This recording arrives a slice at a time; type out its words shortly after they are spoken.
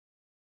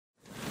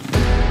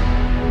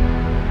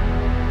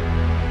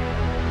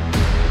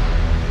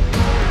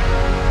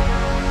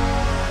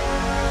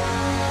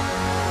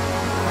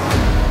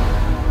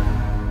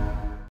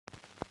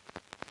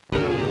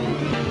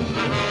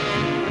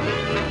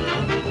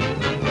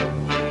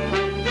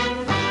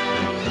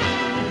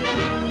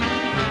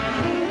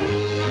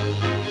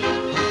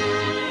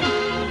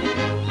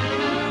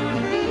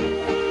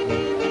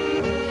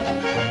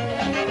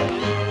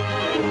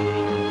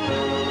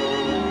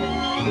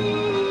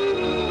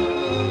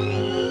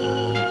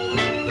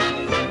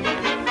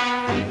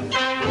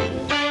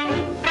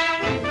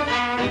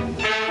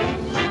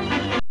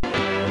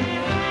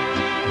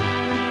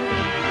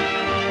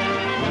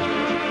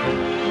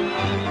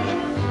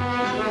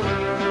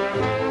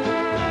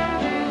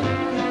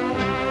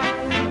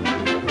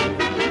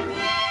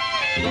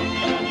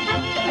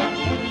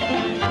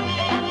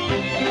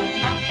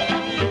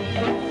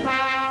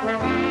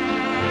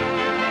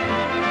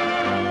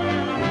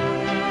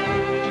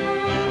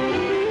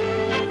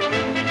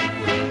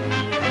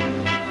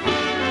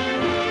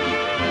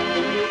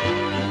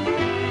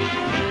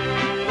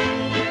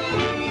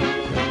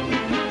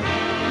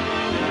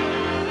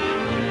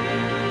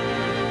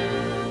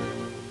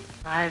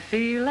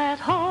feel at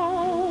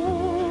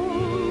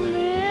home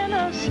in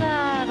a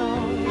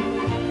saddle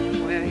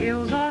where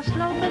hills are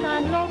sloping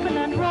and loping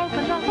and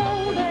roping the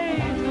whole day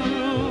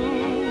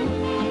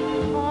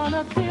through. On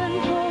a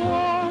pinto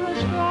or a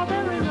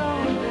strawberry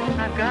road,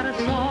 I've got a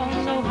song,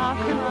 so how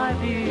can I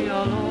be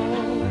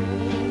alone?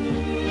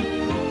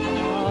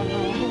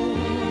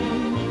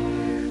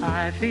 Alone.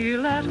 I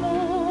feel at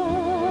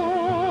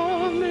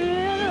home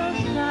in a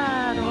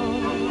saddle.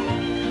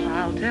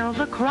 I'll tell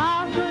the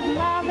crowd good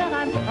now that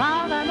I'm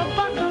proud and a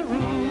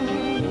buckaroo.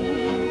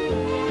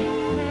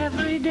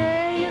 Every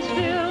day is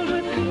filled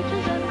with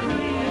peaches and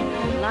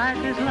cream.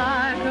 Life is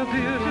like a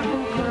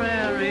beautiful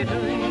prairie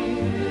dream.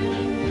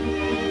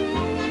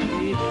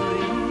 Sweet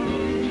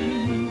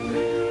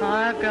dream.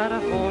 I've got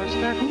a horse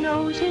that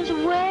knows his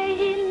way.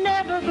 He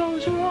never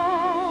goes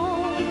wrong.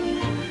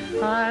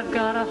 I've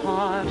got a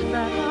heart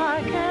that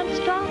I can't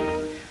stop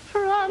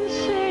from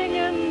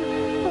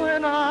singing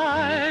when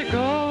I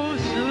go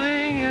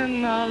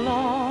swinging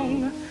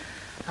along.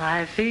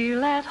 I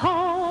feel at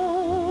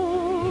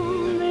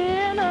home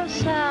in a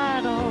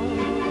saddle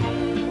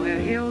where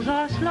hills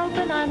are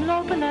sloping and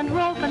loping and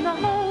roping the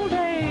whole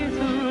day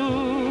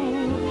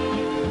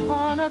through.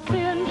 On a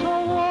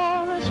pinto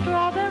or a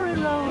strawberry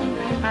road,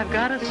 I've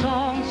got a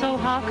song, so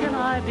how can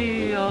I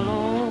be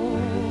alone?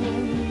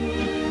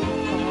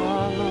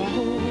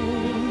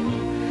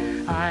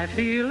 Alone. I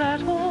feel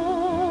at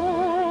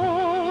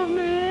home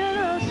in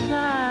a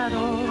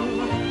saddle.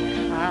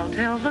 I'll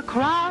tell the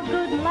crowd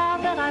good and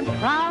loud that I'm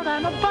proud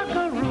and a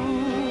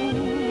buckaroo.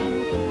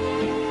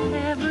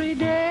 Every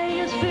day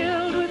is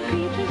filled with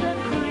peaches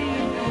and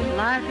cream.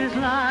 Life is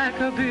like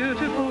a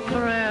beautiful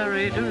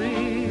prairie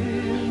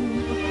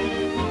dream.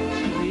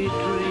 Sweet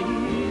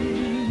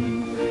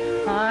dream.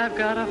 I've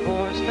got a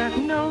horse that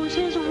knows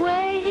his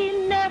way. He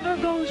never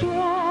goes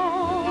wrong.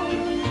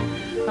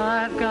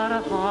 I've got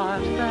a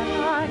heart that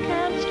I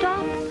can't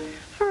stop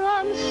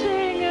from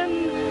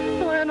singing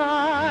when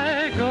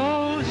I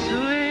go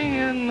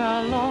swinging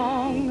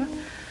along.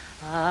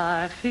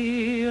 I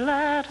feel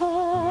at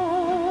home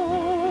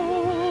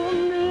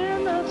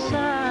in a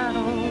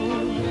saddle.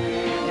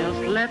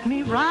 Just let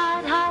me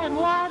ride high and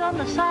wide on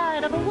the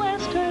side of a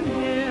western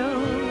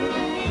hill.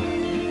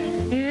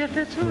 If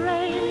it's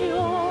rainy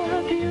or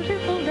a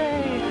beautiful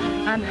day,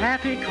 I'm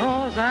happy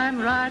 'cause I'm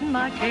riding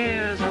my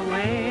cares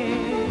away.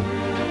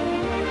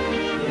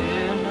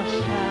 In a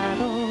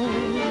saddle.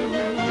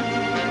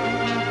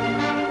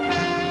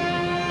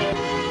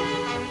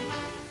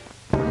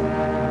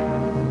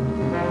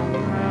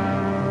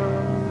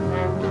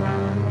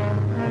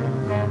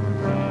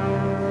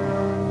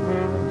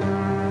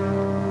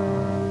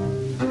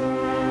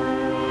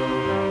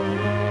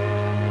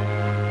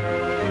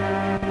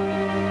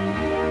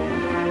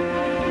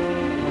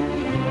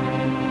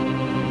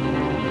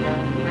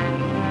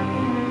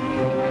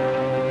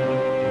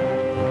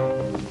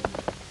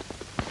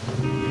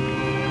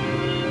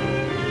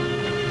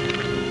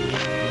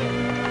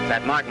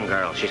 That Martin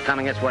girl, she's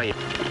coming this way.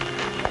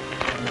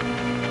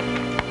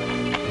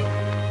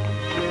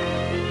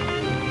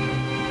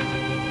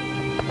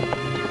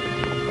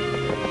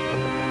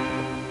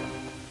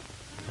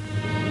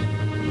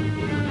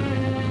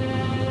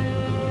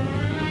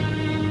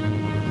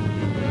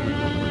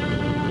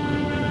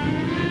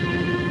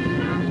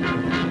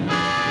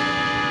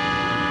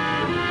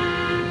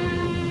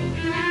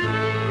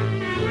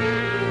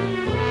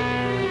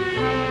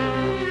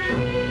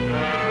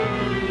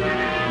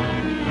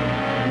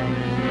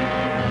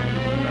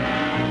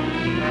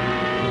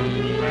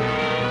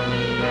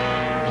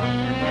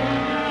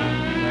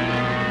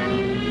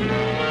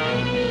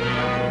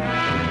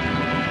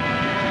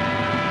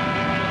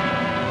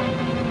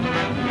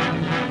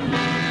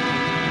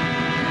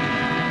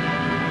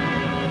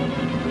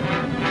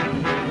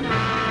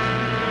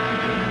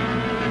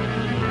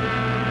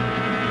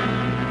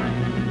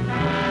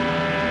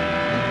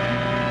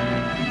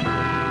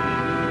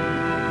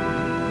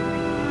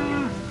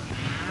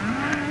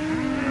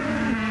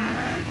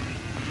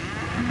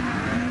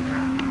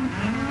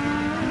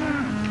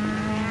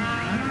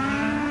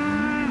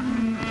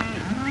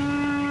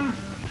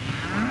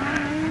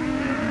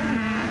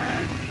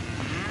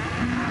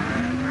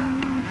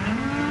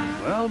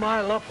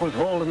 My luck was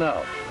holding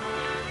out.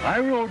 I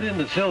rode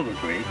into Silver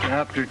Creek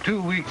after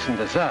 2 weeks in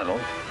the saddle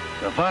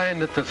to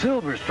find that the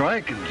silver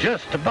strike had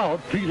just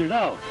about petered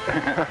out.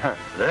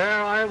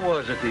 There I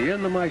was at the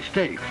end of my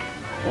stake,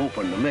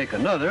 hoping to make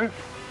another,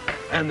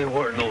 and there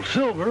weren't no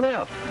silver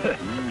left.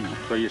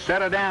 So you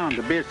settled down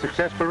to be a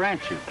successful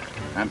rancher.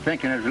 I'm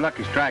thinking it was a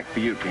lucky strike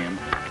for you, Tim.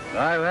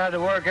 I've had to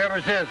work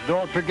ever since.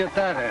 Don't forget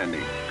that,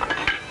 Andy.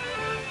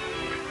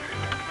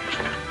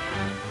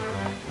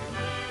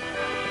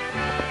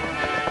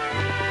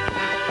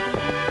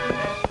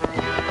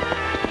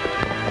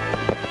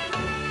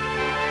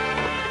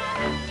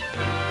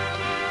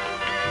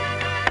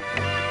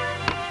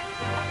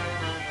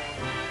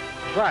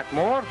 What,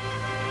 more?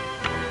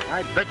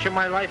 I bet you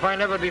my life I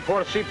never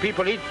before see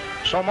people eat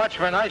so much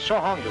when I so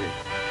hungry.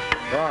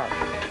 God.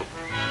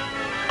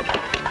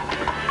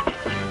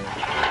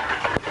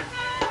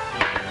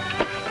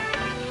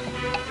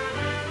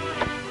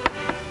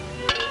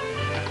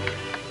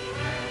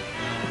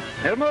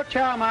 El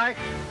mucho, Mike.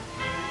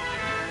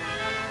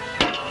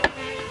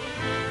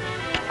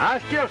 I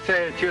still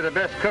say that you're the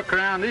best cook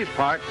around these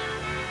parts.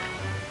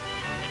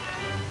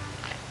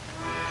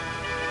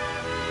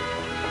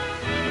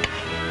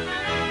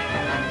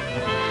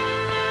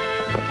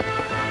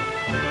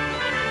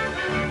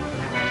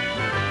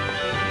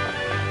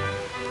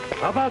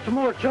 How about some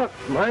more chuck,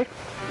 Mike?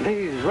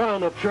 These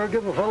roundup sure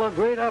give a fellow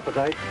great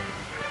appetite.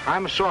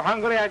 I'm so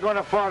hungry I'm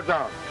gonna fall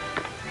down.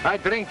 I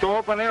drink the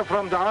open air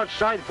from the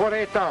outside for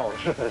 8 hours.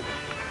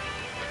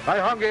 I'm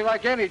hungry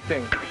like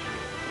anything.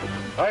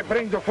 I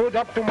bring the food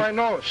up to my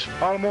nose,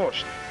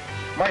 almost.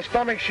 My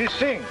stomach, she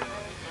sing.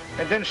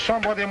 And then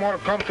somebody more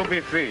come to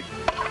be feed.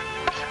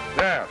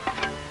 There.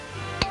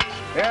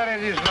 There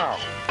it is now.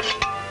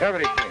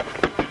 Everything.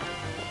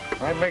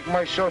 I make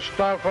myself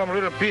starve from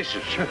little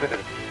pieces.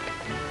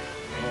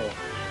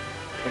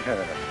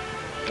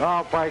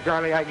 Now, by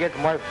golly, I get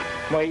my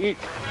eat.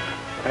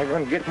 I'm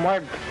gonna get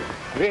my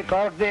break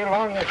all day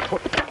long.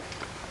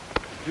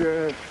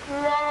 You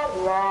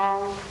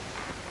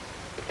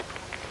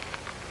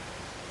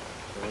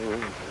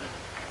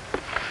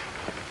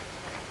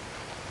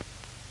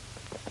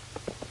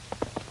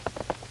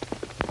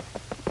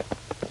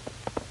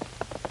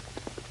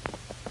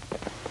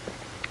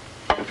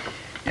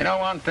know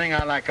one thing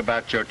I like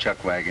about your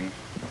chuck wagon?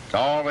 It's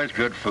always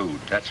good food.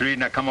 That's the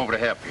reason I come over to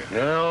help you.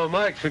 No,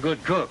 Mike's a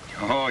good cook.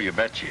 Oh, you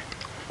betcha.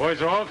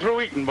 Boys are all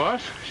through eating,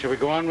 boss. Shall we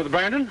go on with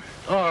Brandon?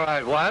 All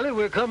right, Wiley,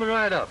 we're coming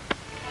right up.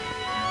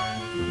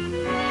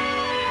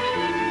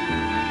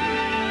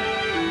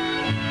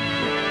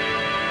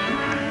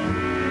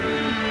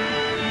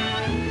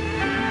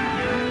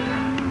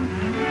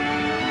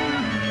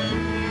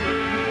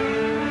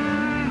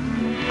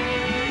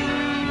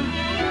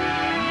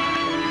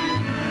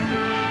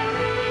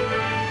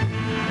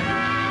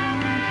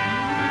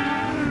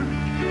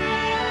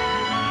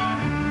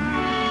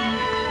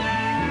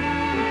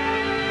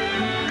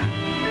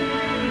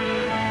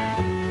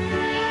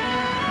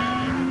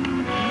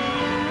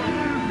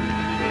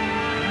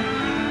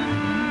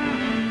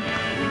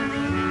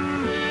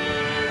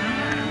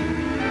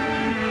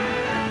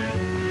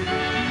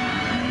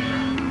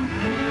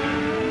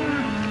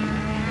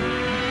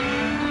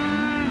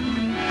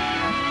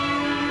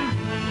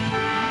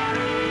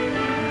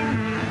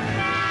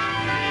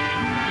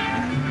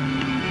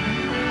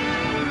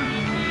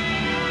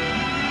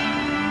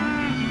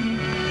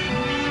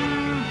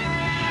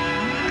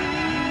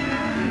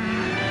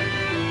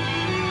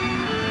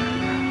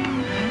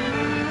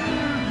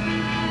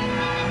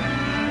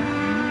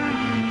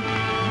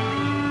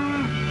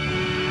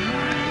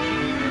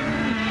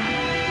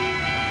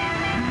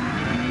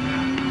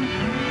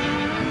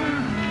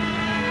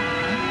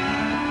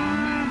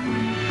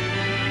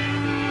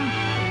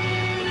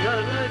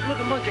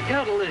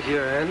 Cattle this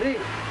year, Andy.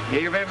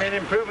 You've been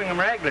improving them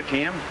regular,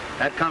 Tim.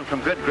 That comes from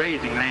good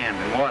grazing land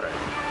and water.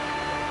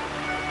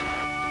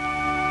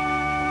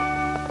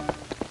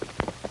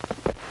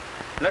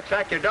 Looks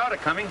like your daughter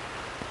coming.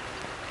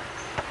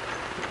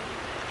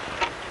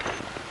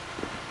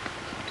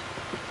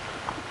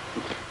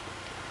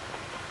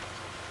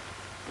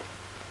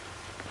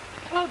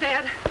 Hello,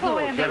 Dad. Hello,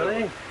 Andy.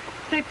 Shirley.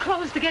 They've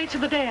closed the gates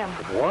of the dam.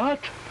 What?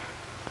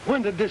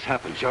 When did this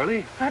happen,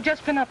 Shirley? I've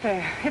just been up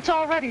there. It's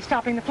already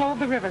stopping the flow of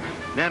the river.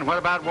 Then what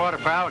about water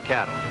for our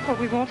cattle? Well,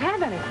 we won't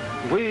have any.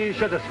 We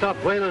should have stopped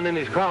Weylan and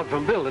his crowd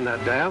from building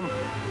that dam.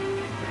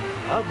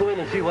 I'll go in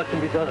and see what can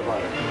be done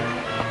about it.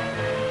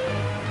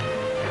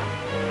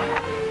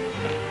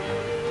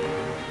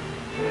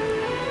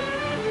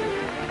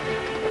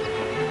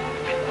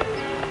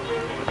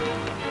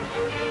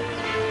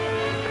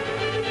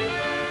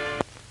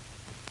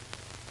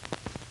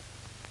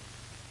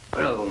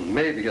 Well,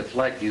 maybe it's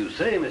like you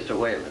say, Mr.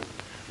 Weylan.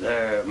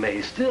 There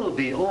may still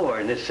be ore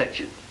in this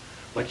section,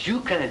 but you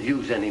can't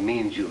use any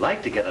means you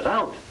like to get it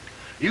out.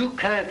 You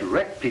can't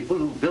wreck people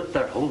who built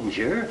their homes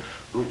here,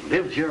 who've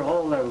lived here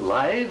all their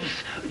lives,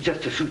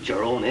 just to suit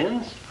your own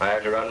ends. I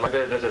have to run my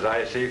business as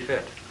I see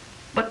fit.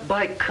 But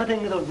by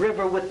cutting the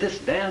river with this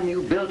dam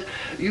you built,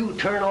 you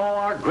turn all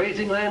our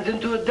grazing lands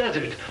into a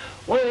desert.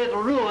 Why,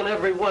 it'll ruin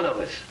every one of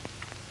us.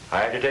 I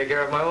have to take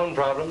care of my own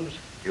problems.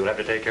 You'll have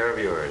to take care of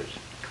yours.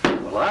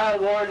 Well, I'll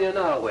warn you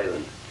now,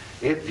 Weylan.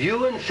 If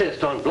you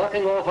insist on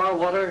blocking off our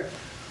water,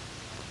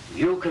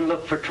 you can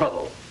look for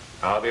trouble.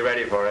 I'll be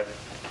ready for it.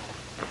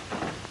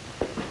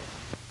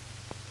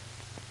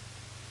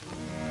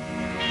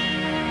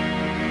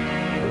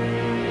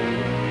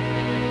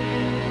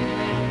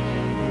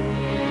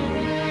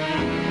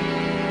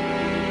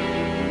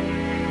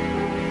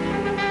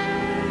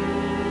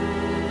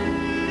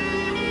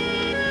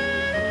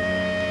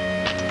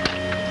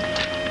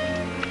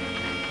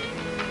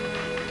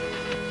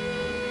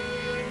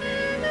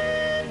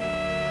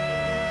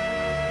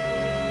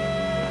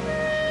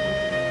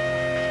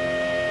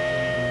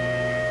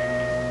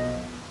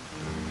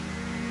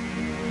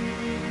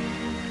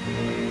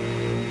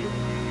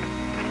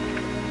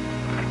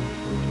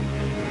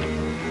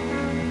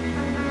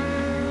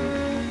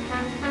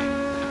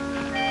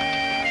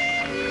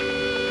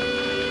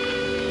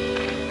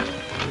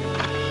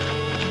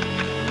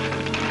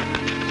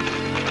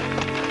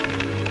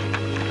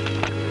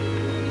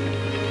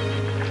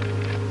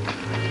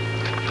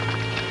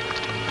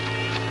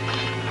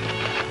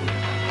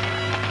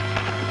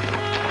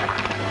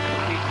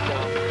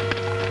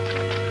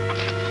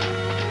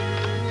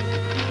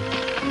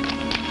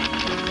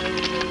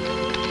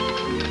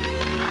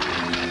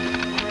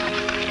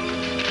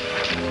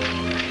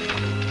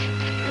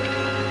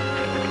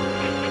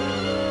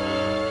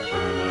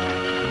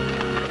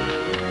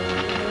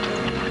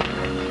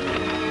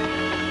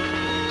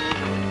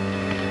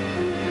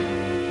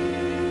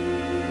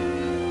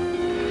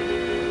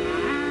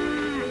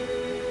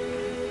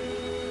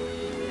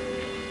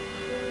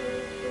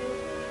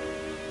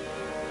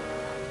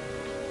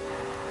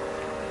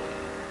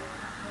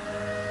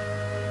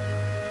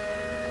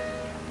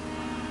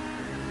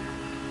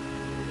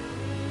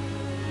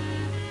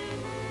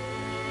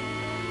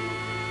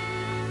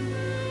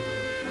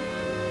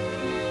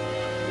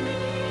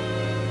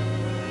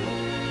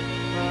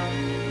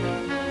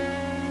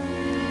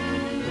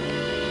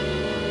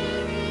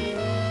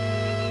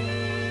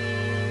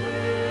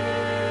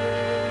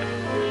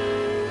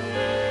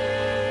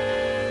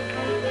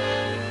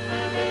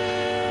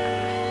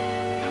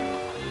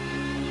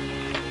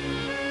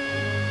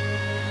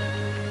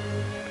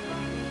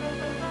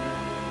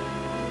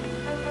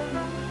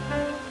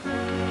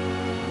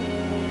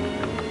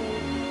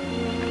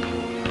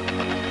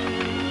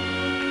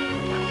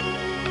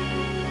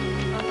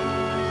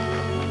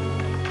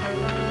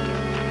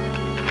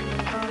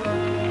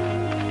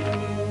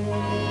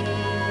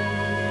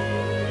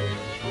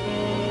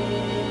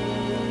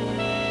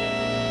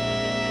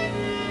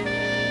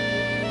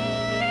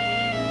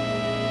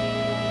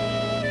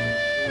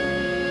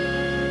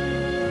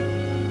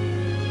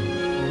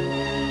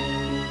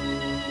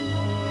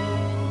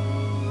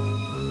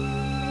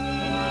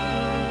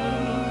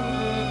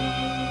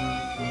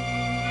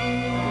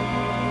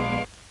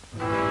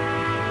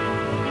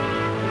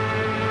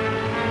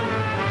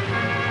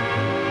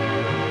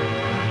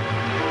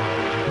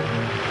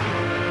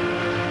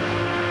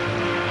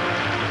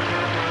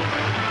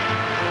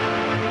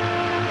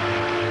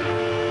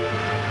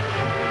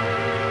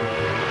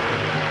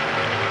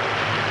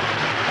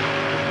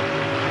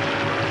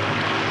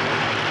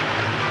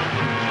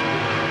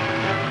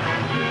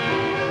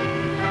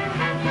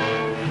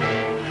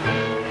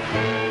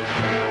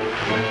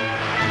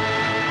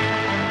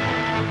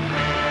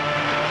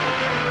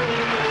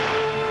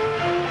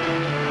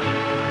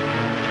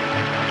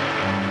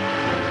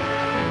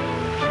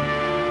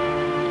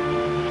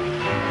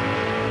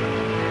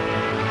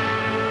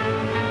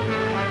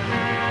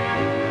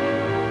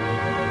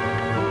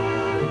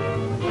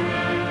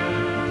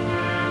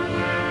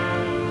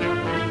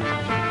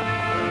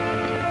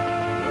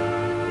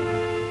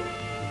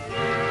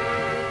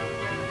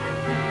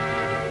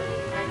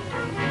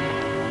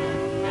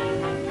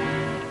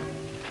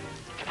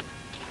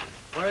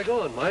 you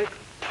going, Mike?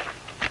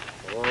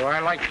 Oh, I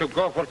like to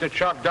go for to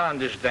chop down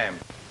this dam.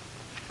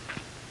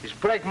 It's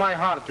break my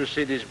heart to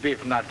see this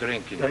beef not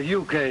drinking.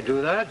 You can't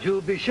do that.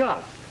 You'll be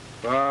shot.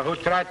 Who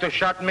tried to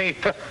shot me?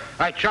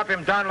 I chop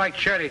him down like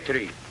cherry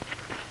tree.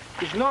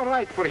 It's no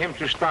right for him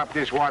to stop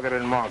this water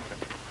in mountain.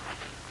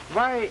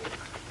 Why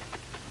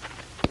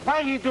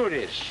he do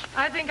this?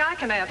 I think I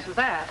can answer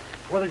that.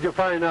 What did you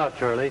find out,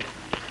 Shirley?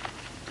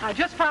 I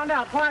just found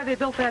out why they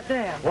built that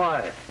dam.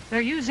 Why?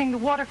 They're using the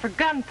water for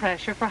gun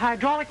pressure for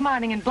hydraulic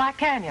mining in Black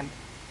Canyon.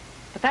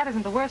 But that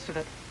isn't the worst of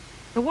it.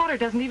 The water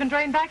doesn't even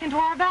drain back into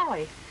our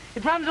valley.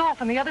 It runs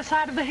off on the other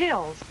side of the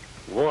hills.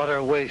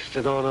 Water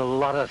wasted on a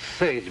lot of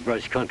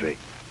sagebrush country.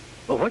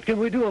 But what can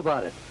we do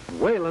about it?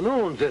 Weylan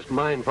owns this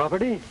mine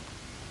property.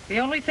 The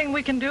only thing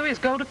we can do is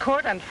go to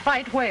court and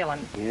fight Weylan.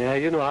 Yeah,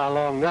 you know how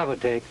long that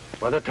would take.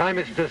 By the time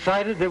it's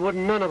decided, there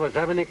wouldn't none of us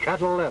have any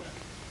cattle left.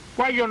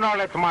 Why you not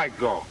let Mike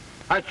go?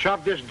 I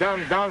chop this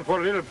dam down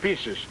for little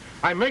pieces.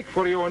 I make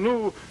for you a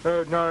new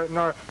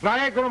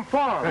Niagara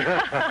farm.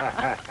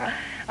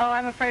 Oh,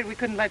 I'm afraid we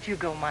couldn't let you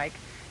go, Mike.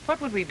 What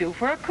would we do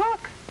for a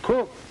cook?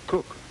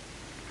 Cook.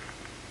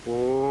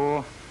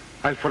 Oh,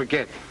 I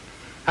forget.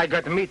 I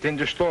got meat in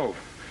the stove.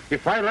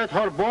 If I let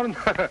her burn,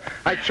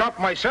 I chop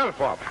myself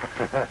up.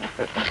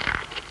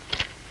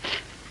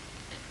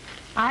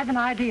 I've an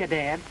idea,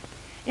 Dad.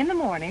 In the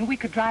morning, we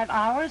could drive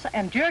ours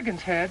and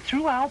Jurgen's herd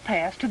through Owl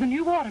Pass to the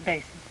new water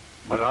basin.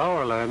 But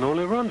our land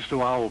only runs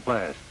to Owl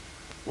Pass.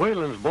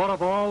 Weylan's bought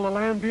up all the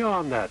land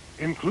beyond that,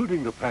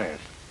 including the pass.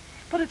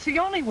 But it's the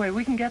only way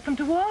we can get them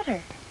to water.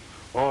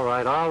 All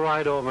right, I'll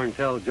ride over and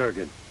tell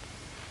Jurgen.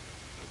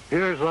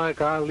 Here's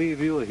like I'll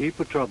leave you a heap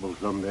of trouble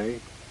someday.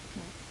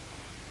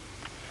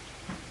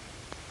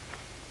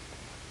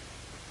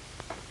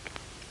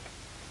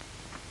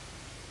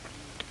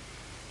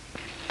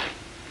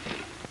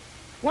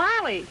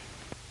 Wiley!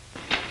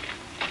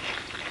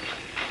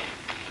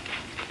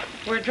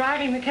 We're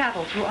driving the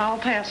cattle through Owl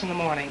Pass in the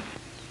morning.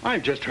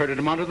 I've just herded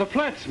them onto the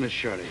flats, Miss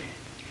Shirley.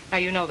 Now,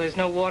 you know there's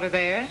no water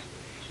there.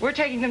 We're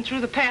taking them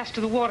through the pass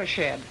to the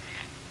watershed.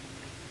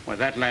 Well,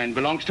 that land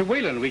belongs to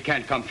Weylan. We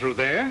can't come through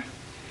there.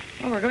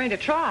 Well, we're going to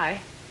try.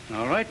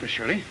 All right, Miss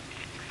Shirley.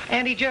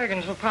 Andy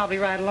Jurgens will probably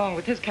ride along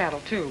with his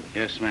cattle, too.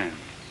 Yes, ma'am.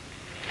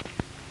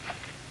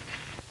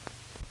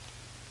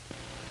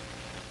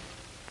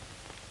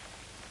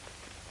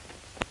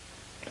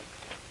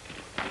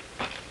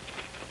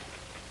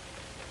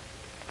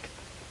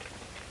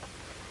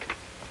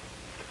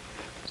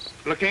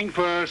 Looking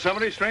for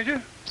somebody,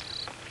 stranger?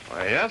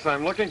 Why, yes,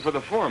 I'm looking for the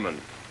foreman.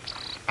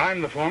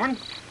 I'm the foreman.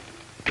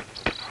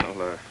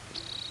 Well,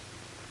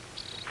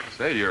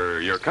 say,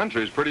 your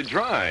country's pretty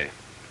dry.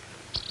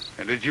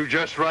 And did you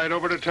just ride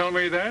over to tell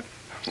me that?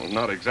 Well,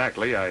 not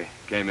exactly. I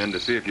came in to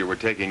see if you were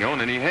taking on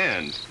any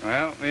hands.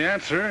 Well, the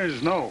answer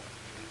is no.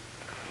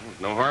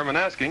 No harm in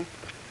asking.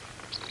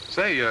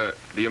 Say,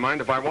 do you mind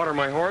if I water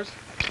my horse?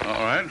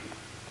 All right.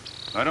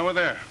 Right over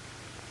there.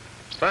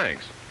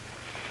 Thanks.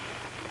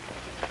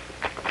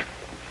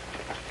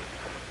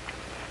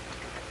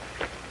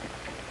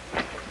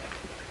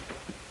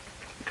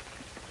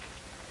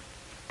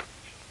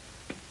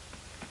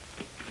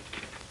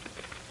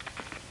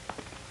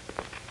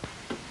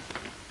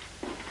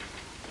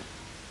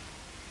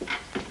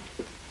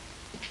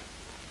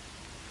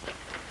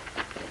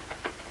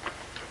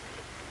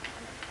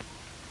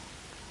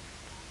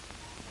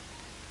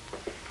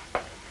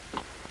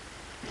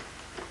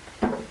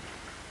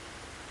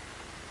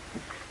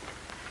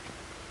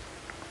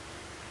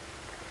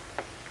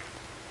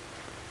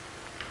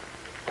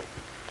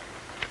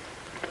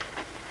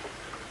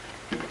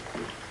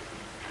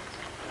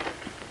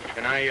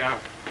 Can I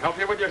help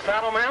you with your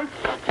saddle, ma'am?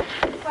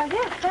 Well,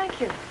 yes,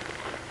 thank you.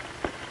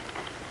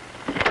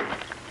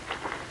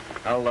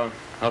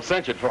 I'll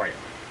cinch it for you.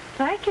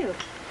 Thank you.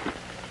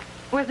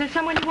 Was there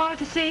someone you wanted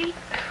to see?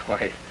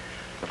 Why,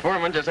 the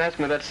foreman just asked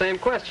me that same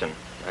question.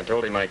 I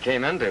told him I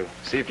came in to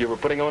see if you were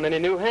putting on any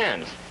new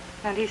hands.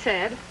 And he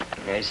said?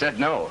 Yeah, he said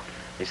no.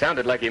 He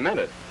sounded like he meant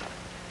it.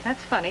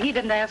 That's funny. He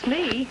didn't ask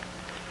me.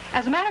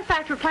 As a matter of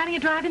fact, we're planning a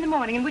drive in the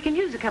morning, and we can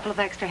use a couple of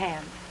extra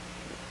hands.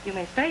 You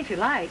may stay if you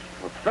like.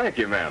 Well, thank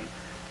you, ma'am.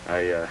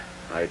 I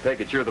take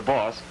it you're the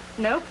boss.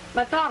 Nope,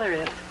 my father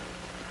is.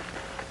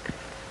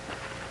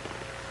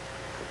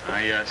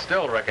 I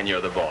still reckon you're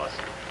the boss.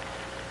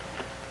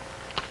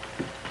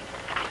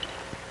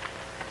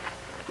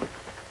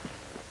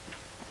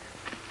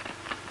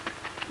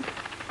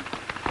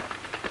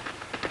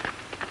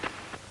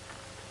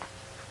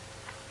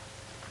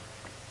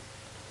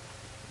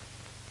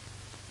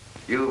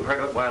 You've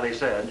heard what Wiley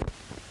said.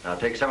 Now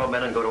take several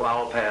men and go to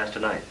Owl Pass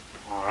tonight.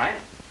 All right.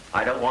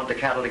 I don't want the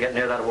cattle to get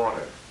near that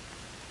water.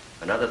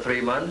 Another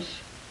 3 months,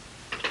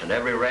 and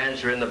every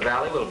rancher in the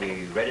valley will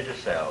be ready to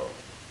sell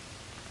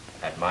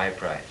at my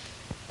price.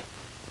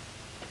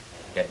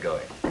 Get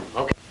going.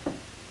 Okay.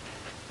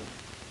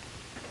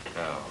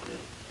 Now,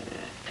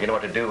 you know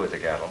what to do with the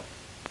cattle.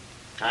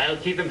 I'll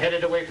keep them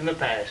headed away from the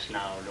pass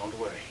now, don't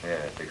worry.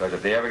 Yeah, because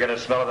if they ever get a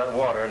smell of that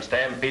water and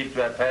stampede to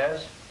that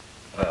pass,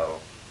 well,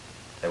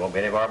 There won't be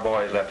any of our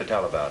boys left to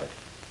tell about it.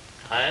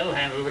 I'll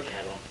handle the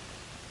cattle.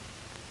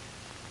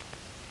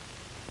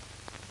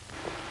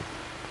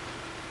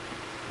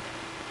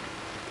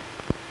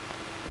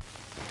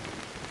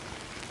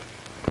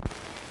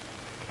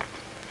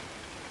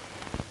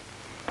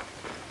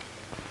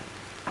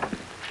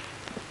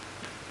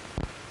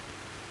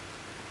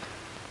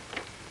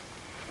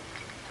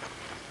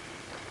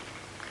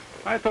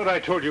 I thought I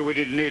told you we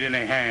didn't need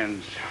any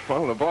hands.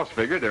 Well, the boss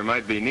figured there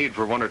might be need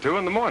for 1 or 2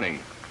 in the morning.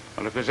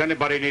 Well, if there's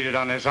anybody needed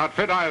on this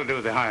outfit, I'll do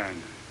the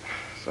hiring.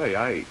 Say,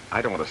 I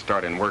don't want to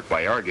start in work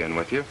by arguing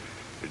with you.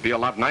 It'd be a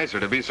lot nicer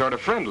to be sort of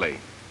friendly.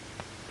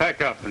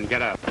 Pack up and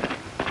get out.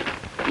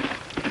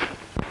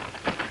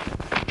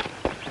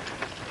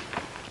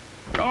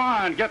 Go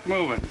on, get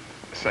moving.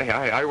 Say,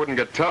 I wouldn't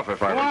get tough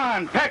if I Go were...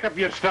 on, pack up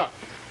your stuff.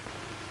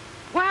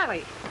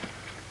 Wiley.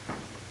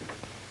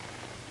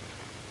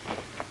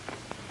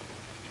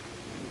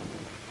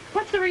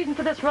 What's the reason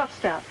for this rough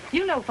stuff?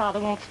 You know Father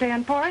won't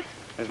stand for it.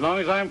 As long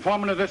as I'm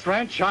foreman of this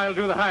ranch, I'll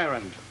do the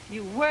hiring.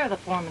 You were the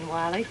foreman,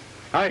 Wiley.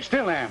 I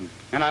still am,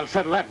 and I'll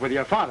settle that with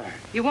your father.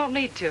 You won't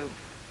need to.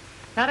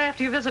 Not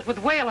after your visit with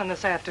Weylan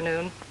this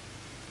afternoon.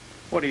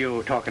 What are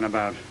you talking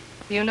about?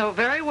 You know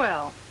very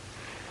well.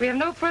 We have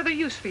no further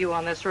use for you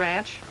on this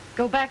ranch.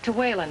 Go back to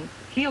Weylan.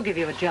 He'll give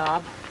you a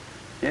job.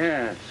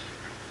 Yes,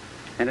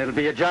 and it'll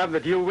be a job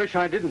that you'll wish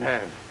I didn't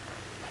have.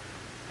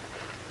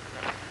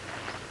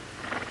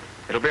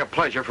 It'll be a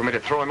pleasure for me to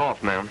throw him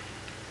off, ma'am.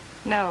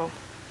 No,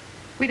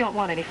 we don't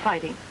want any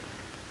fighting.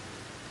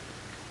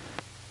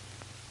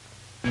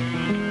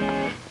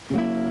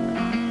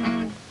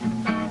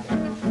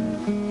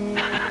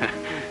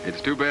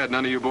 It's too bad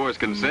none of you boys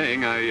can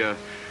sing. I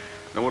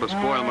don't want to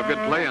spoil my good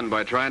playing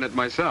by trying it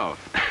myself.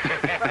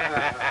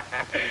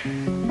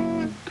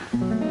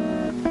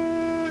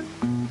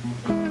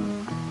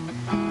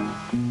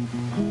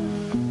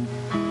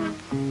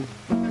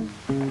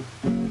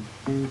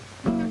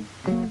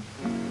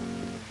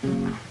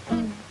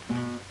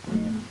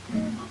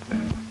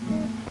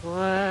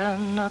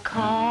 When a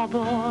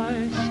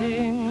cowboy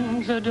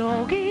sings a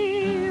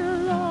doggy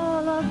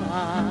lullaby,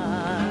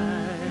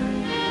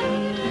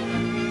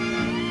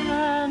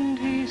 and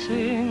he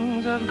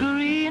sings of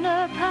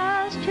greener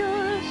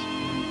pastures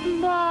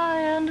by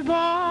and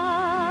by,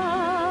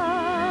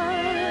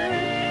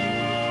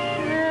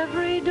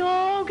 every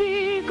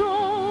doggy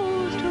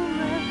goes to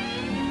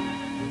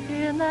rest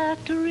in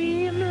that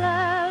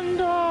dreamland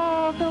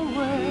of the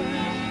West.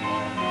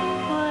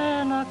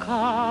 When a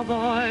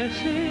cowboy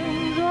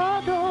sings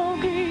a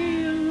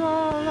doggy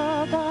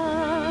lullaby,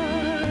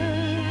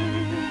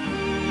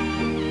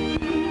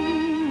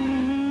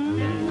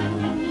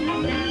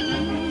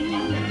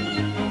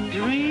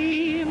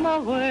 dream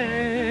away.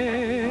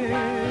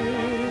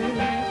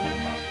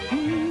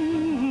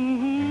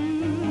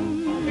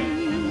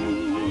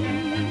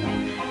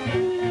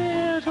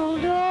 Little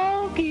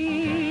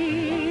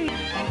doggy,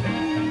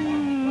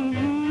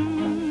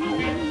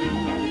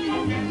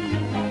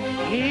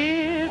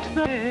 hit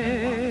the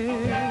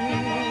air,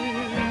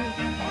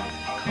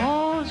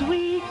 'cause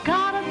we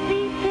gotta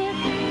be fit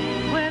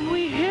when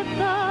we hit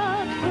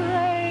the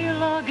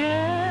trail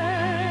again.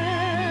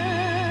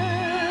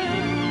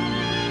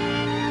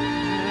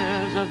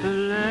 There's a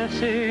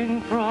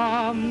blessing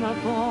from the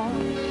boss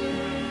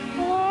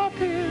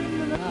up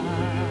in the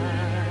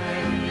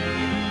sky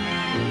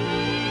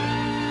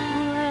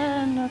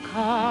when a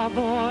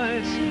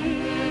cowboy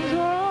sings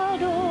a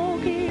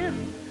doggy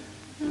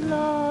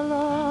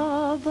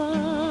lullaby.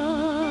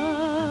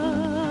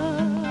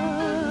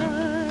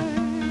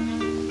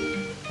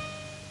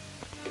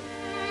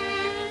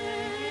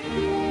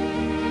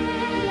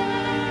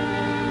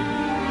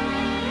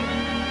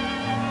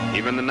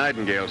 Even the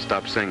nightingales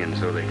stopped singing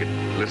so they could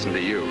listen to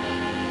you.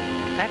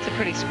 That's a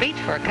pretty speech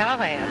for a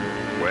cowhand.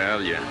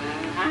 Well, you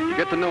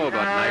get to know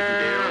about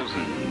nightingales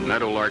and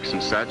meadowlarks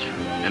and such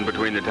in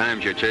between the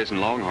times you're chasing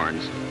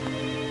longhorns.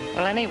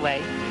 Well,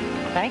 anyway,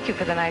 thank you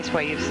for the nice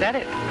way you've said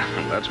it.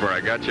 That's where I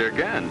got you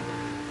again.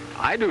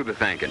 I do the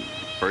thinking.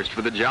 First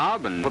for the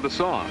job and for the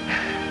song.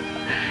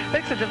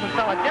 Looks as if a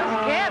fella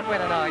just can't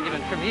win an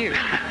argument from you.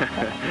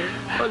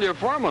 Well, your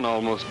foreman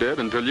almost did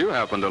until you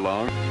happened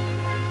along.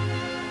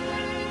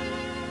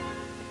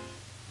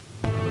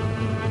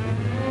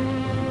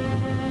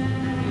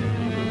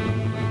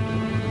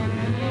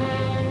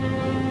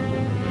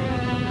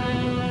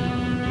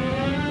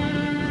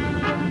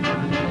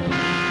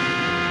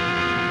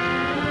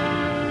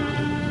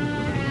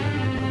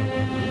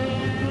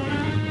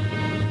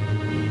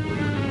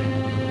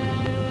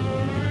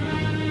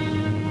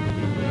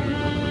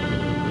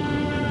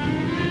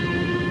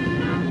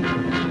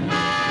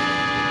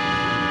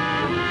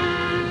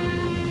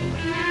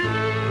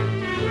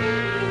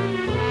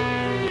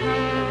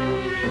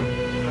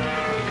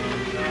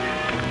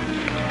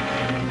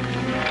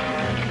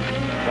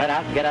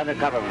 Get under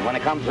cover. When they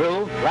come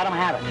through, let them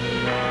have it.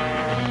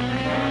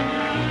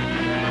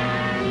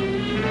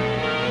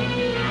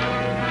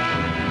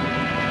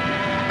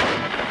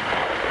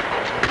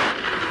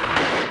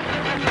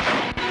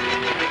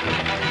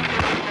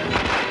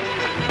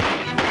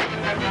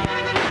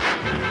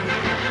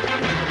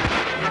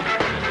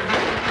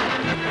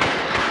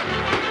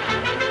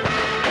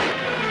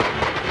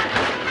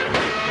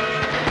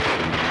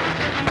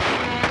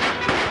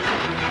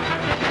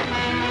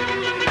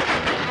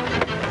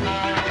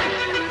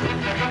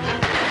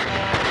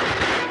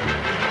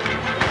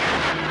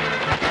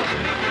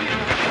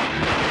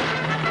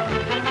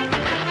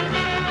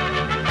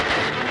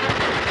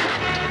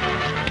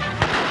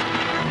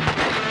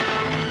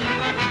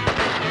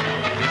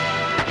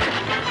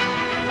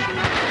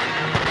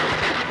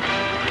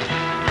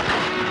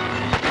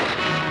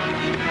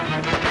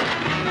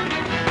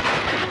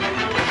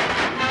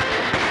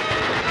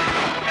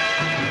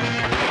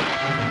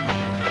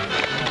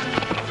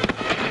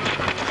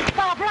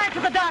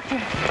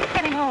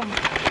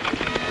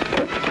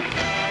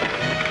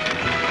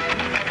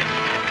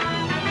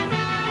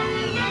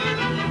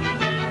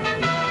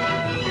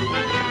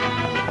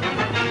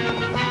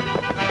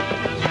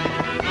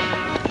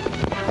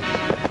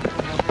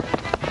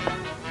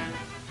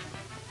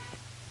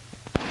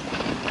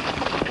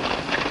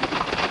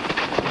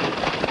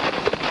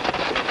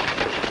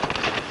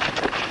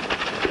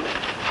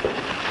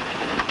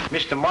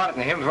 Mr.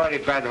 Martin, him very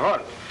bad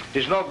hurt.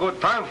 There's no good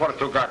time for a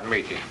two-guard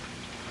meeting.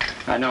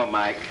 I know,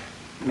 Mike.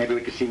 Maybe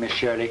we could see Miss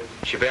Shirley.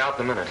 She'll be out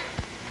in a minute.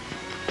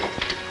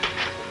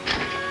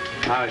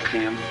 How's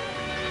Tim?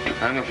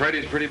 I'm afraid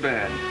he's pretty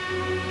bad.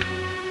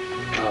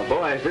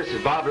 Boys, this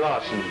is Bob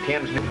Lawson,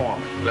 Tim's new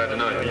foreman. Glad to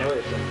know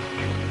you.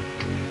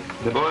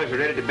 The boys are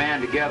ready to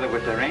band together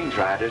with the range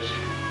riders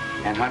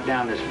and hunt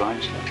down this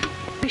bunch.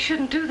 We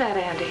shouldn't do that,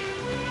 Andy.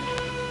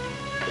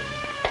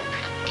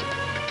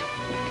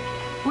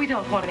 We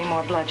don't want any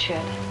more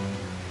bloodshed.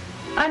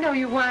 I know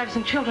your wives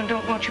and children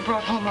don't want you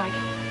brought home like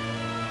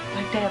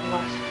Dad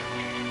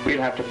was.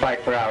 We'll have to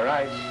fight for our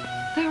rights.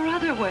 There are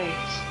other ways.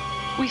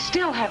 We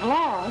still have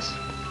laws.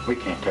 We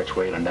can't touch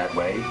Weylan that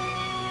way.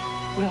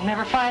 We'll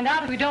never find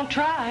out if we don't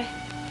try.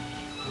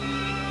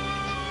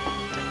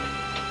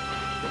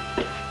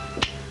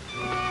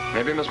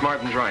 Maybe Miss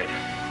Martin's right.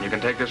 You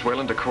can take this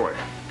Weylan to court.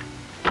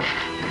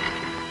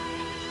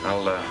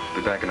 I'll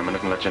be back in a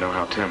minute and let you know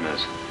how Tim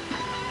is.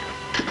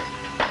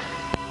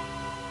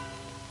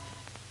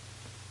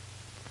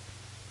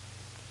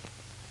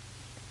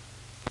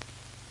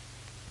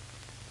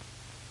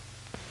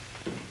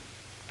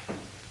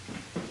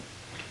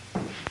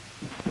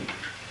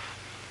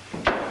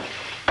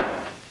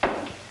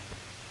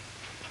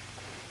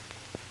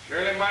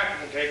 Shirley Martin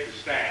can take the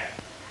stand.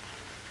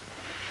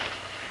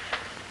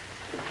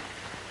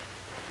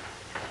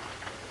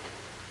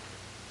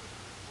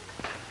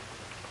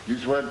 You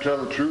swear to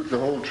tell the truth, the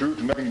whole truth,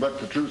 and nothing but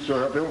the truth, so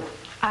help you?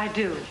 I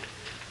do.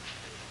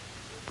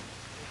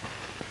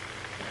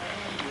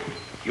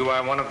 You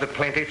are one of the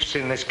plaintiffs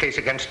in this case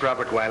against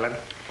Robert Weylan?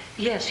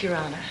 Yes, Your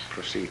Honor.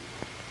 Proceed.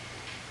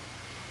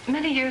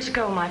 Many years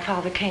ago, my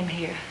father came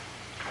here.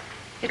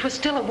 It was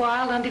still a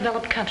wild,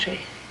 undeveloped country.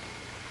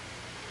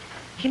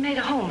 He made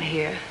a home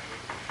here,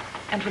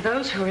 and for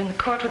those who are in the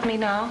court with me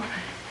now,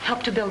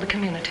 helped to build a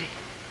community.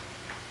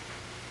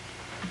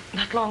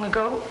 Not long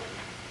ago,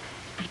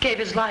 he gave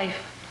his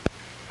life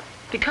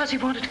because he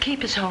wanted to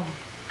keep his home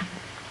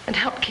and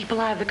help keep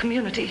alive the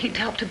community he'd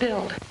helped to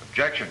build.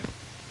 Objection.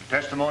 The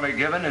testimony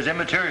given is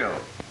immaterial.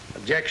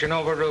 Objection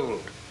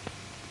overruled.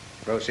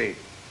 Proceed.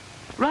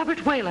 Robert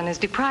Weylan is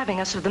depriving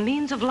us of the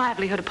means of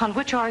livelihood upon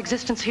which our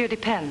existence here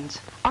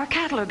depends. Our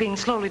cattle are being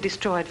slowly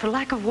destroyed for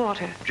lack of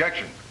water.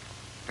 Objection.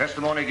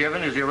 Testimony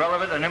given is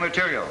irrelevant and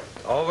immaterial.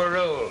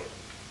 Overruled.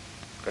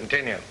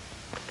 Continue.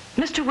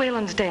 Mr.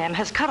 Weyland's dam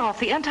has cut off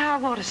the entire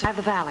water side of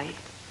the valley.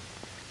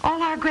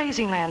 All our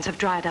grazing lands have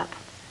dried up.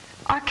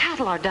 Our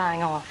cattle are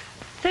dying off.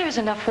 There's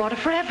enough water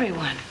for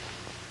everyone.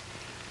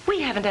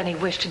 We haven't any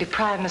wish to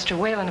deprive Mr.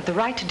 Weylan of the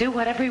right to do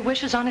whatever he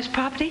wishes on his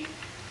property.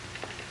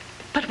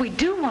 But we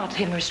do want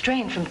him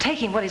restrained from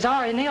taking what is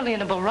our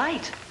inalienable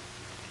right.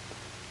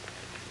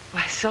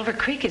 Why, Silver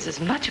Creek is as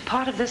much a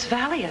part of this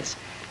valley as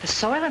the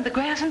soil and the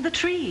grass and the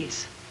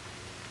trees.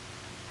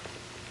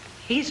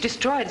 He's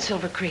destroyed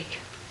Silver Creek.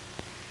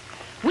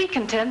 We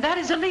contend that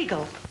is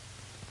illegal.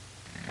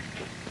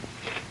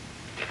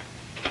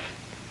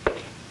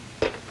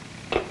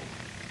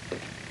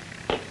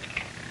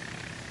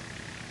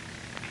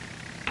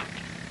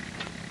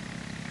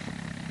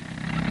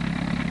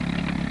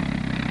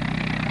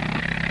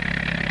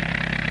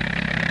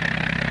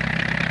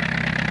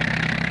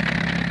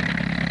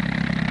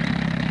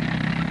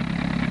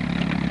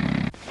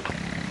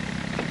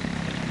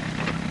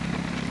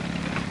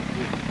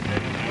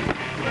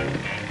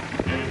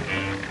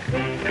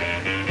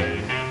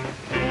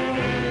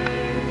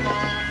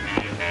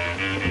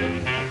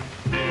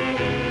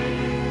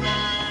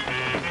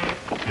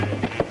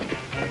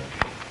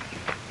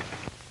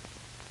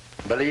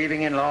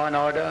 Believing in law and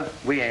order,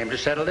 we aim to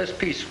settle this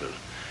peaceful.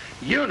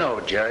 You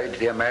know, Judge,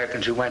 the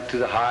Americans who went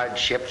through the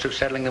hardships of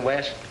settling the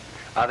West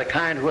are the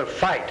kind who will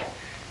fight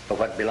for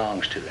what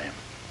belongs to them.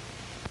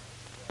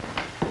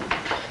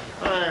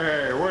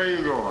 Hey, where are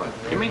you going?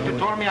 You mean to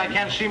tell me I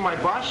can't see my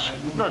boss?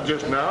 Not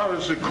just now,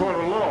 it's a court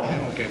of law.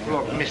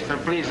 Look, mister,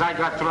 please, I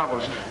got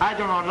troubles. I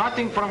don't know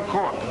nothing from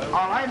court.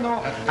 All I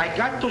know, I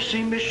got to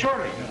see Miss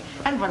Shirley.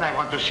 And when I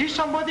want to see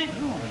somebody,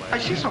 I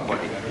see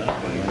somebody.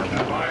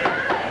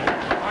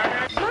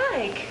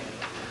 Mike.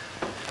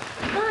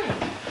 Mike.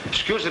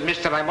 Excuse me,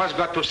 mister, I must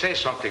got to say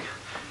something.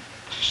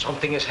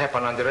 Something has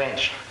happened on the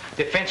ranch.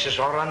 The fences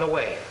are on the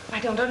way. I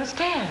don't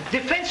understand. The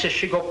fences,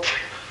 she go...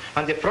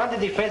 On the front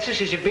of the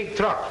fences is a big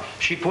truck.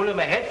 She pull him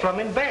ahead from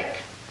in back.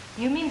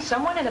 You mean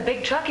someone in a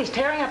big truck is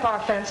tearing up our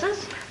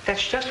fences?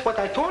 That's just what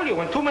I told you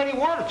in too many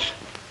words.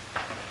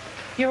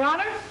 Your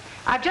Honor,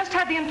 I've just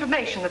had the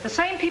information that the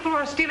same people who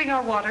are stealing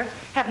our water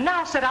have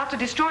now set out to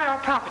destroy our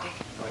property.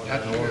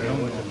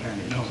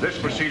 This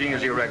proceeding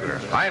is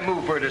irregular. I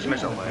move for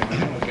dismissal.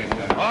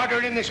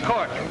 Order in this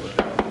court.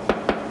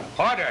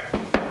 Order.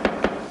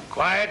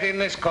 Quiet in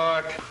this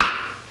court.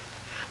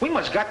 We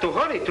must got to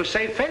hurry to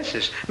save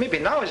fences. Maybe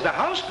now is the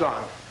house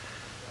gone.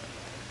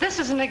 This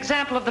is an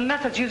example of the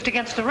methods used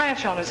against the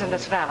ranch owners in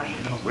this valley.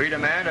 We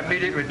demand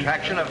immediate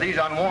retraction of these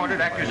unwarranted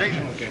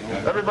accusations.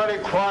 Everybody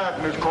quiet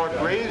in this court,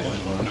 please.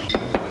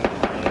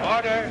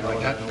 Order.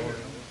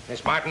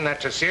 Miss Martin,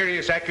 that's a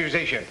serious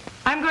accusation.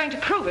 I'm going to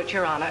prove it,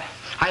 Your Honor.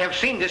 I have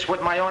seen this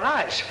with my own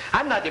eyes.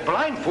 I'm not a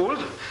blind fool.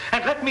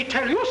 And let me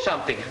tell you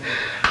something.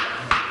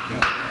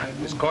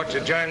 This court's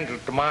adjourned till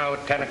tomorrow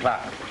at 10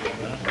 o'clock.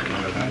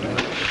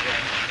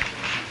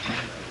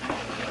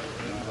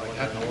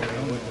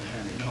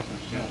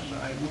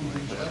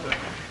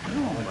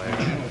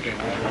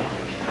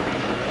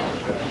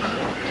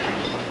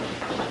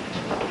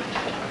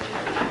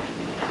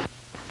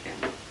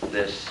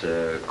 This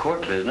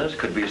court business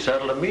could be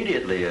settled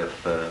immediately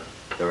if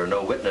there are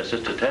no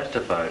witnesses to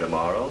testify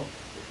tomorrow.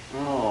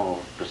 Oh,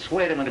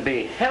 persuade him to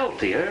be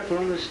healthier for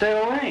him to stay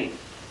away.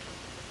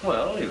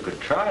 Well, you could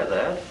try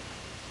that.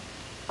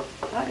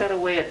 I got a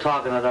way of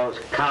talking to those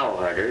cow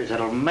herders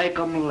that'll make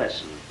them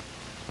listen.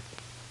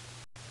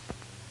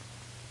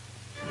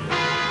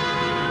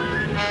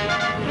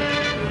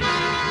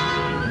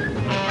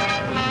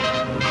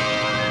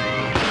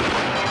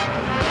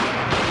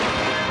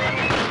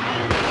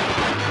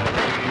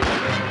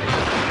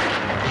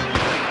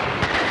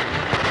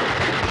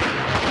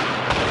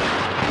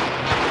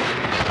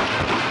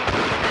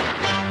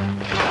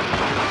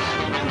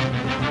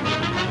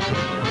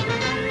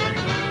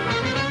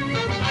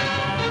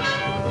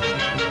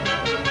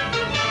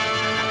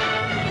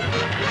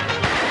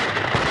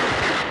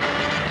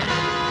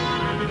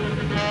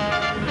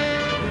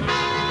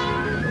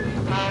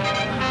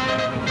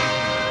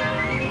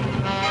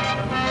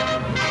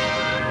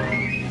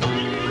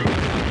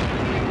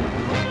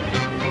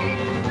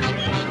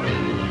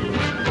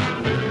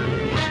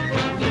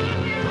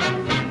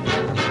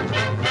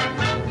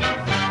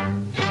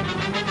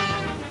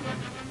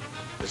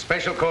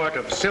 Special Court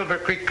of Silver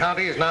Creek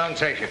County is now in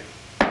session.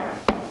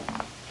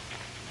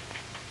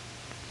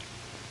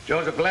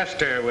 Joseph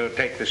Lester will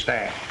take the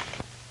stand.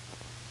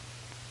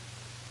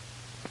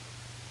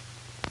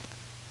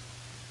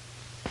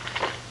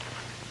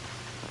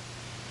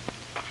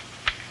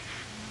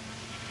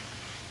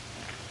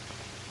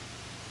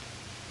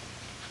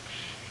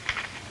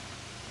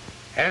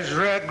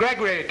 Ezra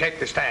Gregory take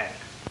the stand.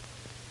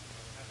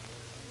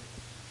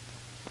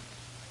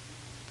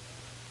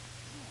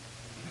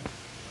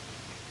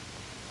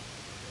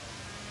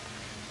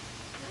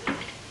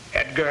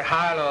 Edgar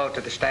Harlow to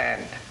the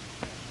stand.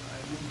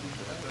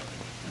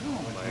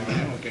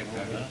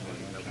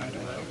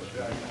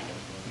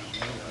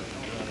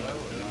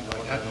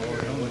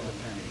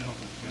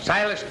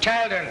 Silas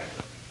Children.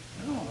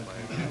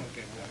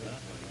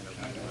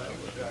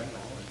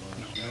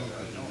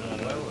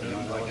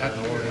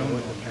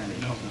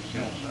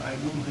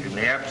 In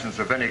the absence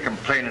of any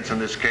complainants in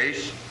this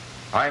case,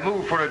 I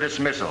move for a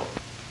dismissal.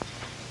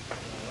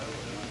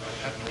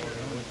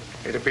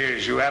 It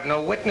appears you have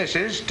no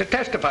witnesses to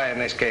testify in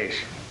this case.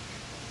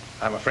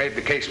 I'm afraid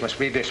the case must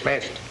be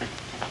dismissed.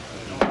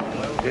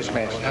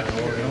 Dismissed.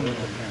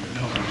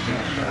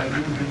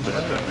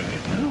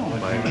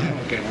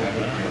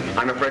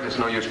 I'm afraid it's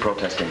no use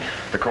protesting.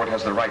 The court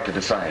has the right to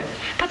decide.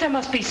 But there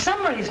must be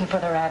some reason for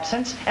their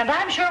absence, and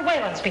I'm sure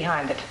Weylan's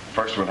behind it.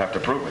 First, we'll have to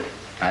prove it.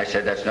 I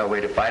said that's no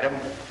way to fight them.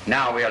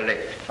 Now we are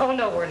licked. Oh,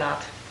 no, we're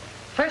not.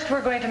 First,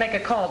 we're going to make a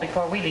call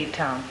before we leave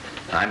town.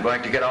 I'm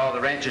going to get all the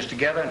ranchers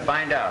together and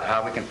find out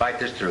how we can fight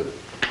this through.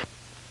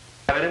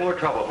 Have any more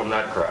trouble from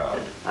that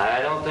crowd?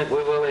 I don't think we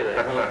will either.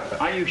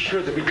 Are you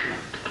sure that we...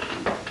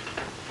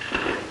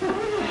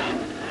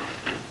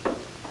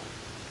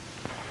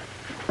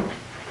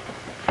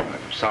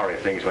 I'm sorry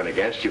things went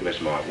against you, Miss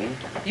Martin.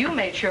 You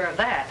made sure of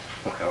that.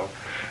 Well,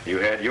 you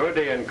had your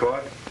day in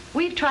court.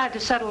 We've tried to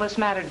settle this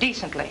matter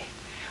decently,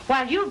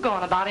 while you've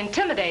gone about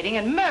intimidating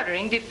and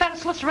murdering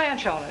defenseless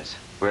ranch owners.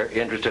 We're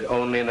interested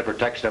only in the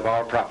protection of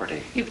our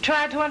property. You've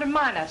tried to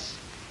undermine us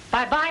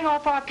by buying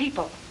off our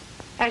people,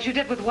 as you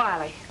did with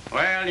Wiley.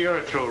 Well,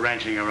 you're through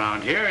ranching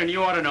around here, and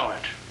you ought to know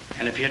it.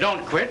 And if you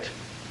don't quit,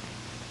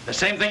 the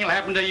same thing will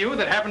happen to you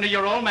that happened to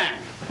your old man.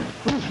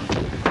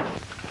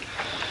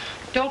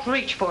 Don't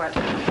reach for it.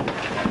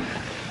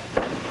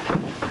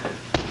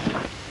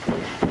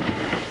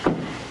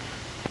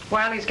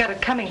 Wiley's got it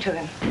coming to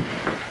him.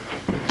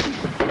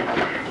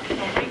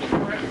 Don't reach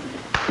for it.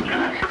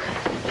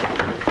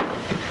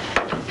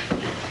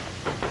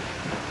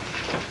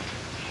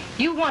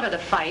 You wanted a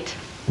fight.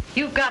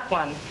 You've got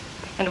one.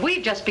 And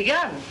we've just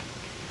begun.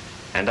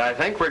 And I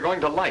think we're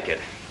going to like it.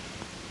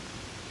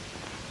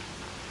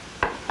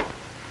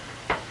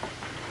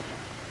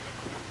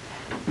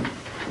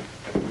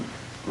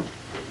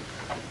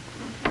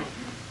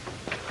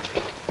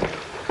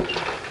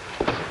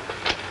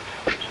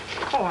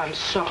 Oh, I'm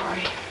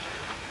sorry.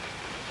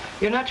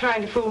 You're not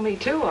trying to fool me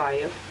too, are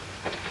you?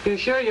 You're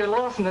sure you're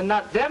Lawson and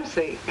not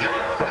Dempsey?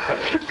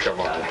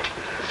 Come on.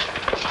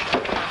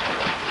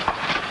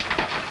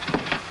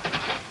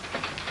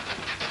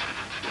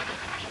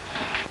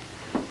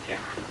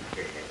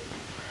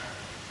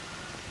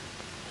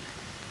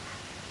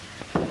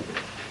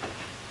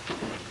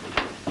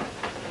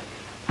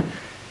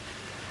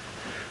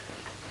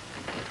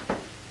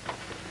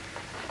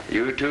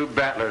 You two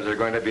battlers are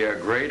going to be a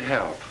great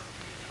help.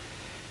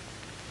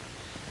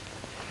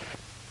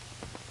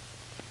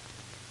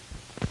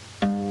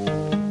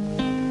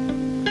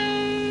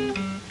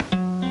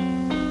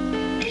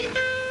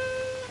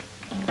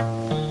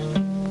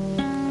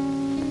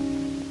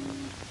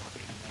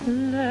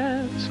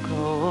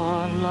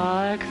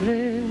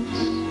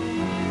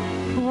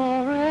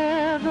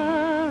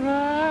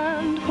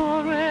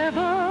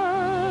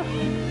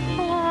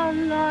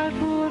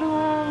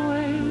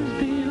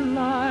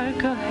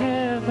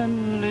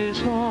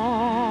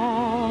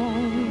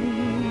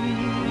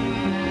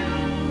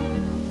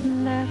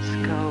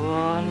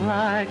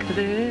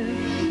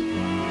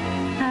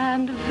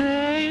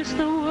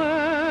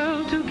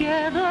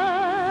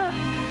 together.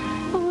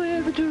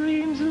 With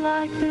dreams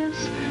like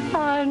this,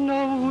 I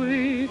know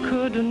we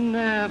could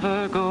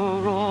never go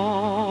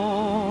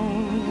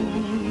wrong.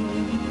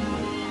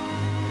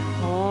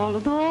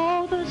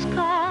 Although the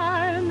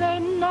sky may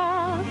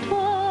not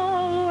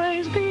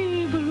always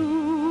be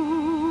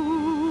blue,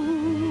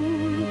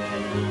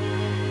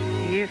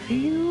 if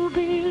you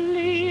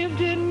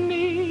believed in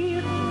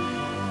me,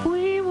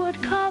 we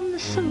would come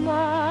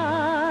smiling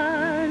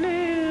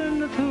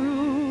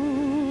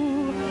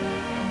through.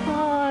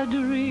 Our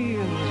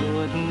dreams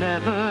would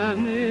never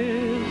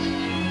miss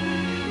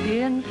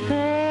in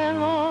fair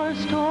or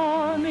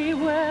stormy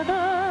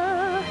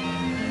weather.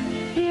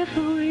 If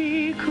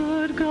we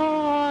could go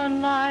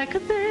on like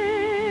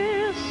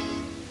this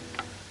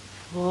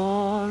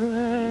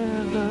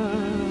forever,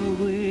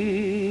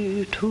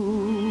 we two.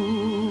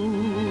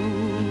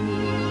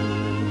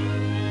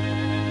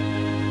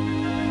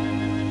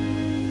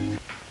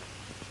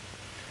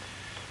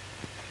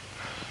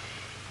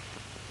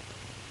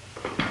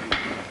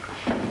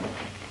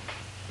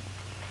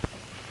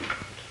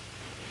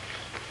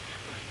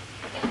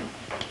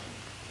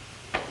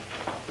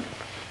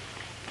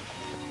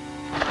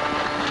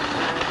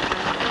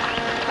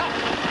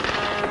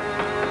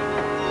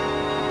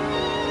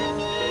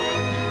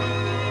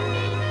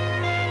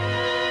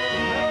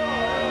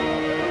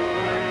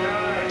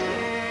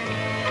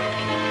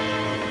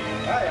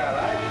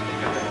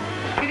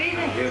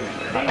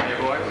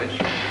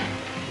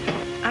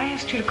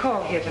 You to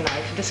call here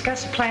tonight to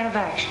discuss a plan of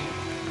action.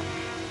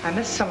 I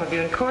missed some of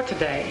you in court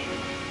today.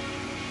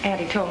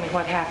 Auntie told me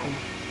what happened.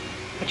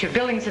 That your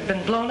buildings had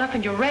been blown up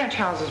and your ranch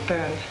houses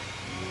burned.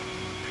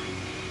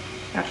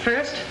 At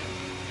first,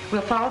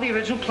 we'll follow the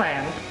original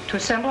plan to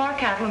assemble our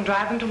cattle and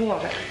drive them to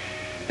water.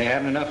 They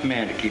haven't enough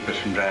men to keep us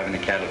from driving the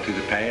cattle through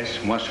the pass.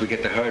 Once we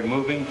get the herd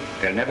moving,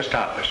 they'll never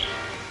stop us.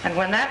 And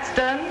when that's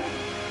done,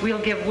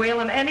 we'll give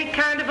Weylan any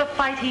kind of a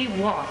fight he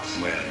wants.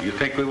 Well, you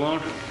think we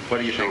won't? What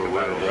do you think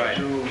about it, right?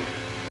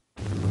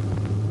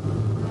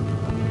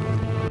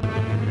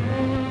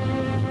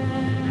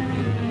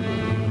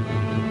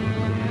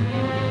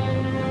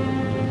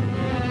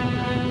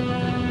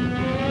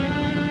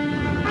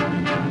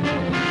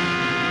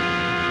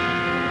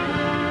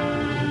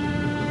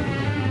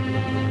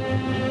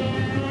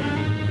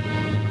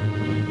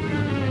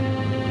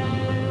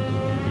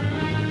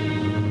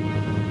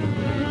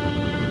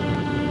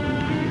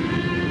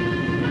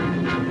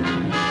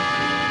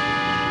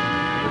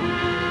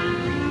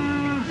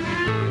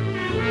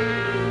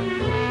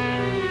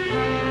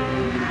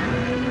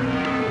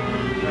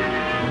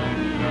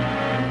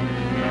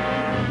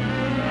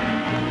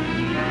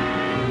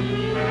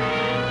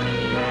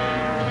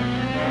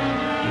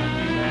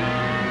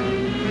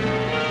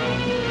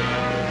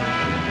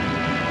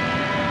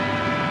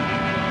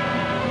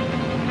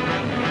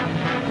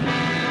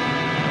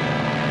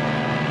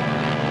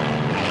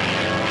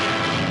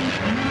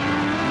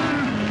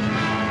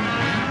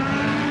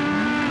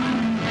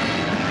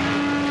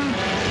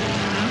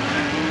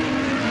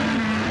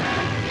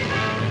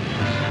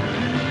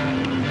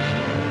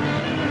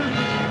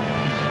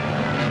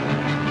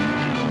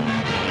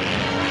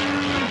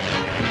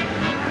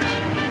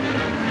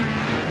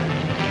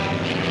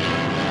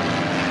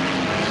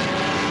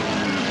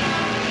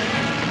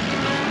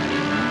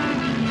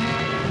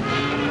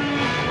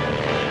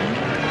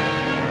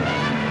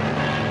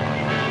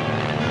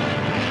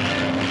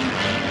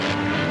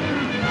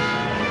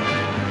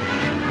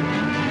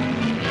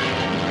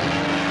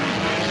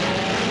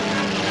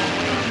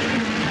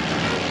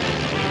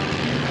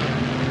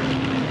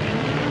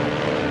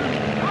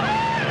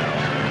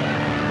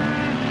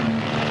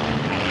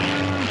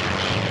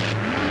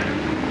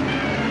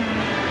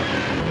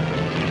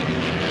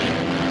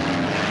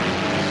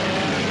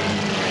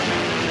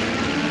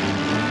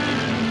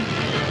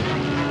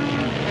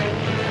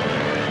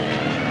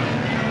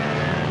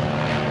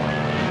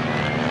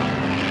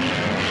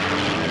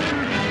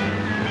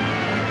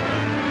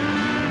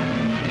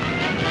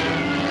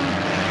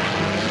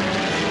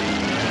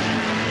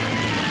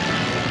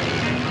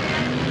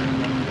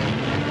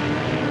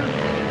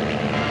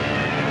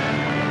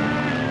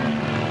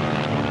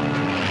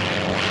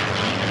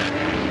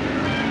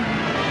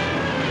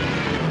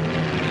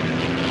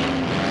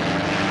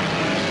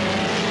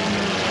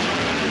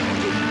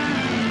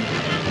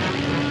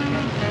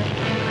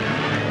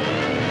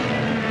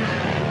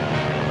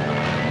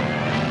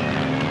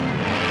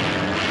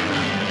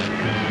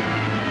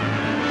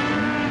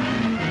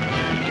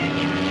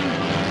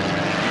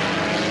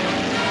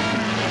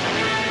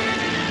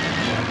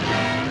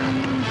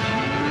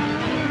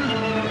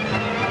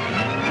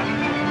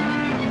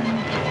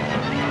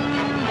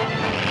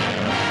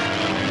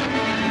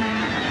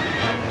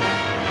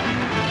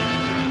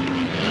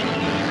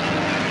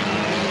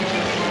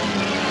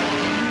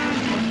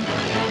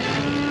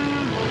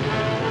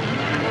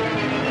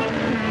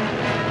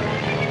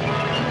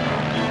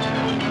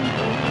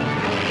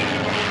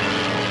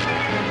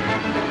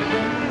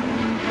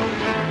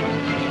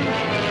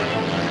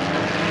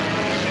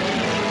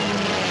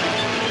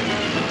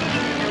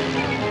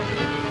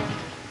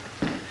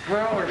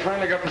 Well, we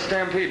finally got the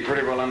stampede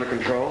pretty well under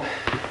control.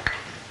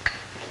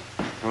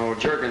 Oh,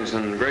 Juergens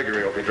and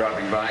Gregory will be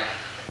dropping by.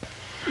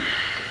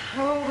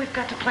 Oh, we've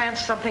got to plan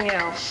something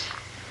else.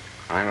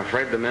 I'm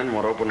afraid the men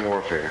want open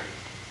warfare.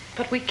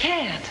 But we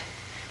can't.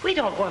 We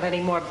don't want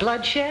any more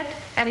bloodshed,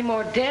 any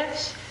more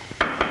deaths.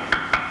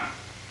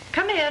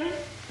 Come in.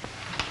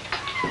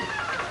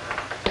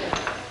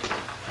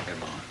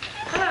 Come on.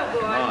 Hello, boy.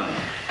 Come on.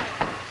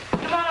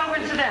 Come on over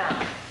and sit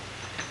down.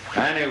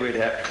 I knew we'd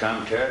have to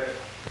come to it.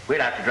 We'd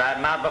have to drive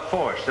them out by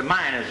force. The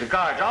miners, the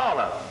guards, all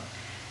of them.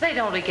 They'd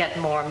only get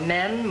more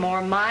men,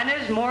 more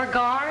miners, more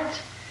guards.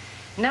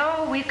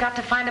 No, we've got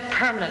to find a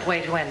permanent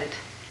way to end it.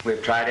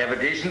 We've tried every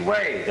decent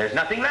way. There's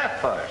nothing left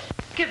for us.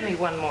 Give me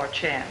one more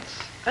chance.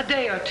 A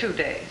day or 2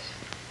 days.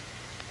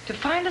 To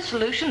find a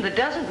solution that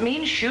doesn't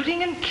mean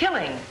shooting and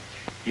killing.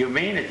 You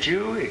mean that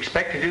you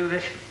expect to do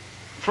this?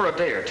 For a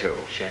day or two.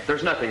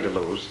 There's nothing to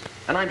lose.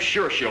 And I'm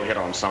sure she'll hit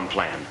on some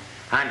plan.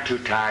 I'm too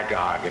tired to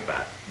argue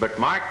about it. But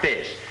mark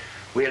this.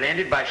 We'll end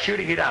it by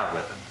shooting it out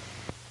with them.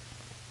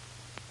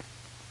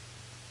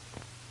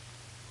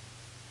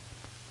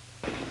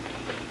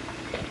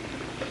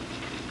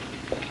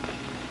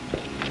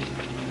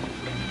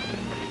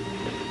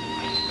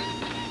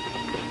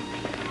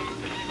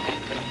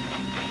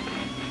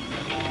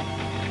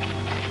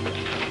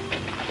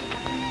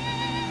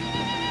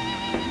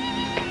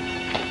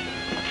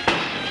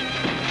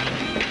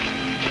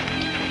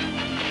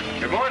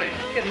 Good morning.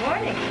 Good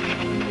morning.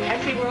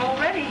 I see we're all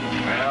ready.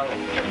 Well,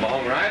 a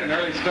long ride and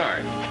early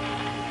start.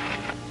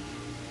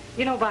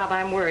 You know, Bob,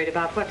 I'm worried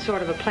about what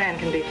sort of a plan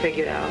can be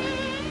figured out.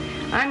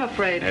 I'm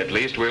afraid... At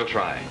least we'll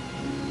try.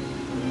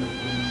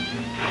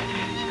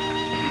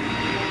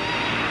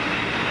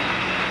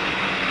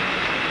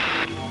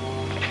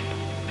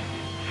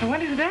 I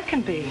wonder who that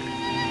can be.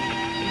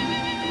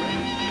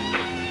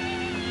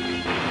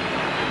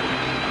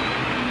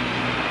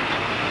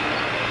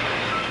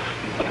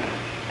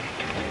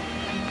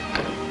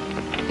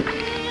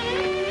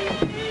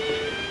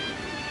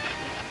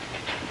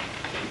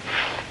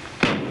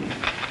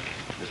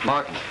 Miss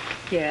Martin,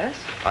 Yes,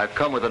 I've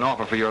come with an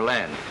offer for your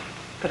land.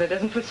 but it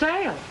isn't for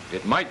sale.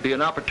 It might be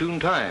an opportune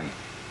time.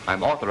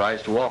 I'm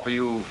authorized to offer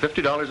you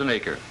 $50 an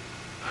acre.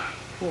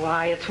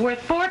 Why, it's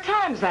worth 4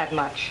 times that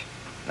much.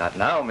 Not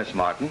now, Miss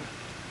Martin.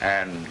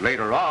 And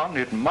later on,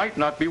 it might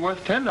not be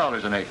worth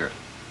 $10 an acre.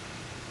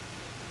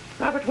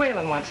 Robert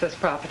Weylan wants this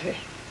property.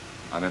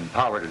 I'm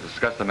empowered to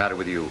discuss the matter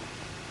with you.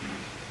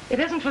 It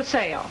isn't for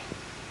sale,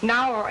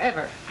 now or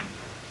ever.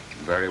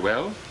 Very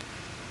well.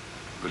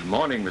 Good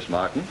morning, Miss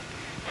Martin.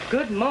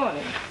 Good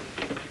morning.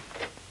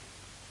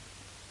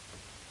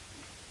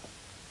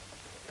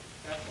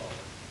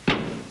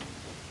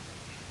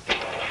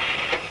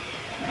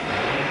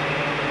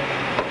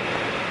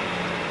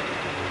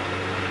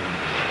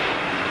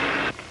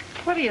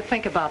 What do you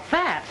think about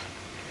that?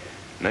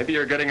 Maybe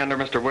you're getting under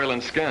Mr.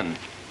 Weyland's skin.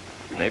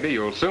 Maybe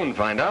you'll soon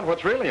find out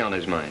what's really on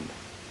his mind.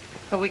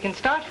 Well, we can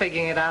start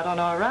figuring it out on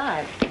our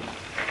ride.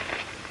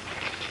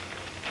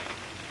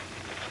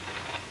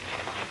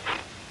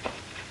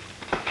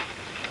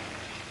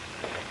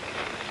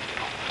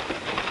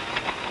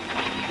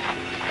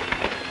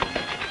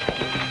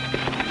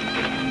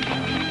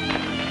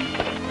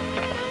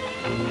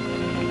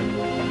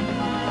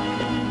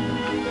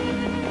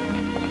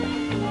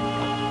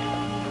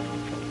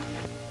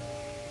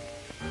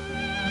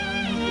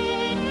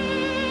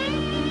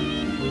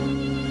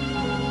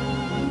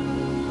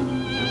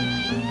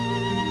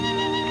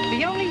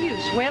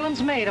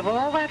 Weyland's made of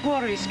all that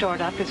water he's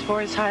stored up is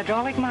for his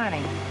hydraulic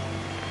mining.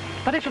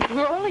 But if it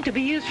were only to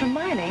be used for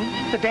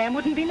mining, the dam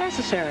wouldn't be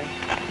necessary.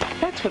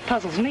 That's what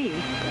puzzles me.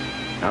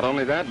 Not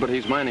only that, but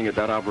he's mining at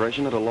that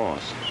operation at a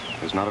loss.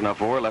 There's not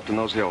enough ore left in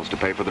those hills to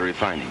pay for the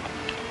refining.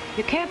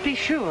 You can't be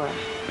sure.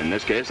 In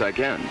this case, I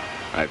can.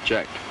 I've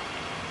checked.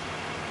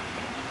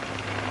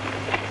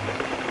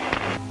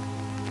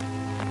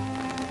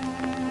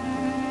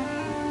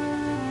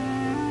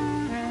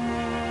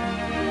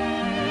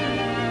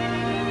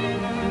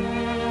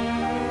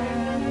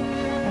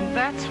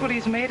 That's what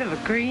he's made of,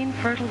 a green,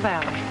 fertile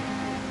valley.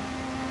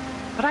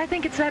 But I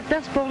think it's that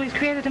dust bowl he's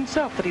created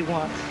himself that he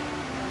wants.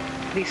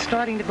 That he's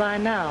starting to buy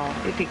now,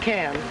 if he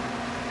can,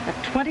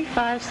 at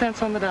 25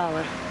 cents on the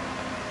dollar.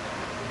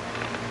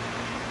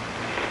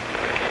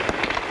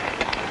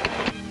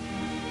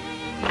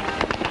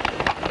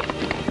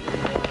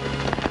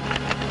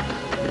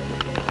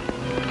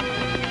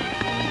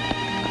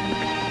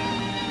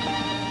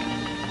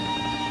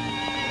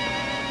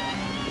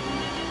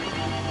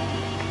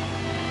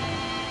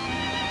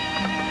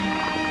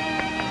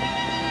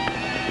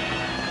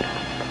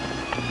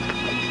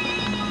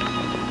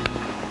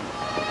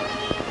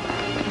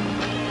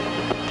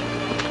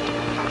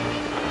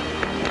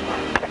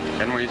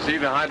 Can we see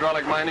the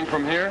hydraulic mining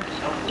from here?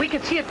 We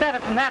could see it better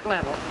from that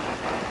level.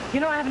 You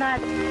know, I have an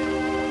idea.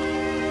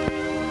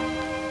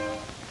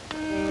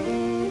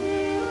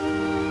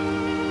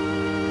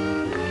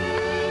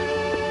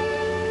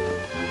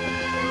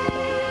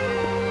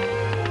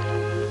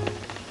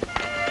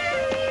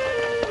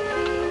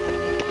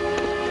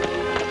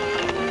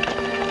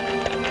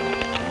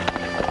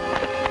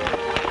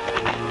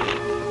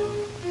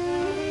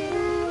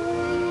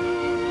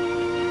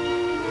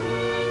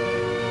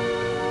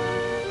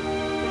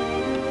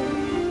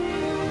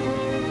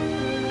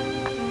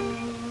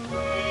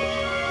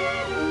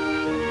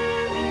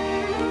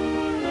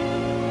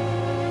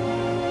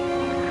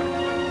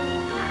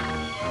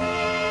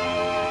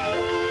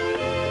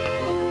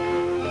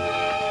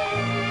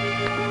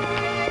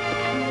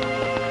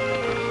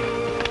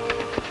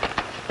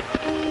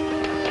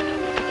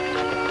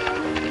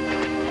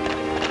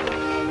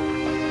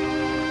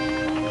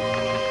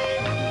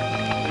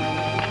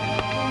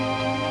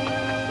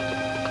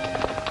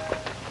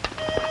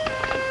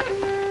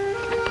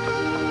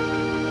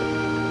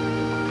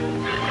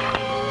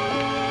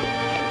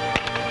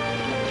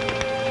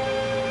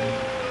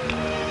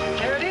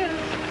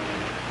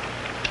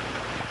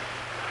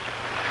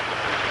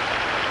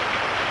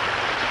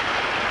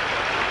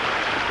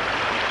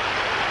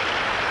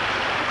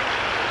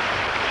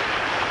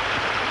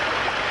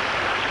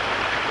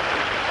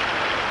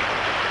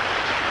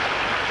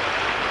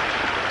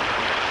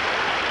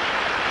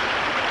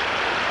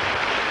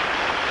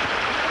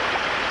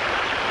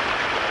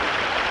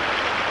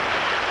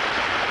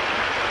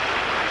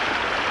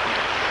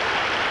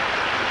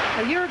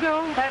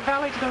 ago, that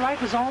valley to the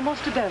right was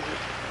almost a desert.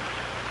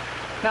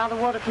 Now the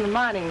water from the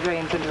mining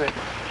drains into it.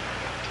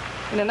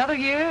 In another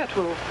year, it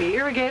will be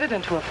irrigated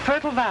into a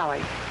fertile valley,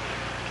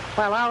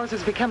 while ours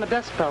has become a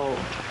dust bowl.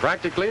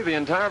 Practically the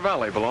entire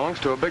valley belongs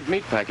to a big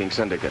meatpacking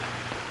syndicate.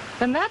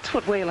 Then that's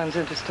what Weylan's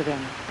interested in.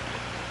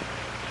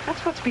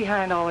 That's what's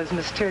behind all his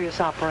mysterious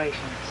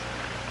operations.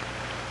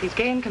 He's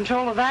gained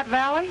control of that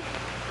valley.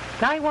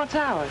 Now he wants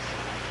ours.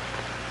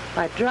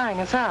 By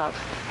drying us out.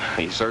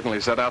 He certainly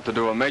set out to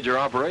do a major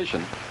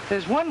operation.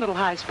 There's one little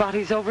high spot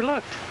he's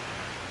overlooked.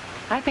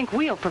 I think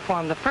we'll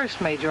perform the first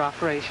major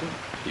operation.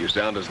 You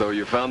sound as though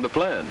you found the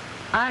plan.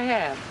 I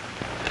have.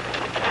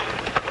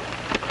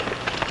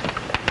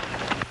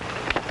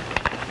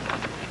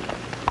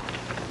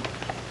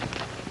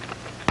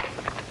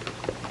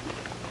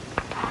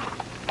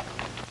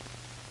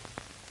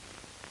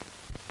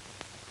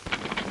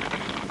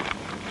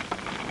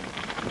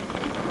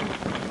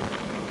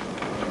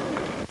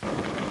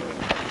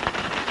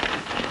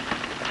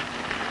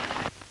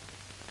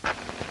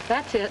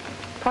 That's it,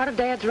 part of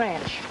Dad's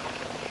ranch.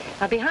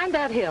 Now, behind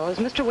that hill is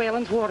Mr.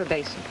 Weylan's water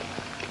basin,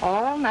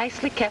 all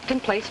nicely kept in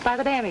place by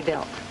the dam he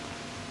built.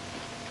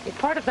 If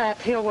part of that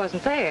hill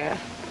wasn't there,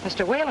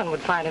 Mr. Weylan would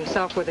find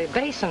himself with a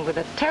basin with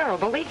a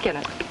terrible leak in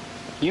it.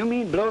 You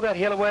mean blow that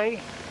hill away?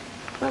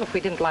 Well, if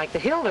we didn't like the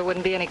hill, there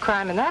wouldn't be any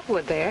crime in that,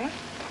 would there?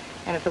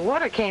 And if the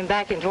water came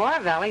back into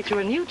our valley through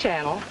a new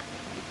channel,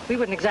 we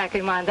wouldn't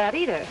exactly mind that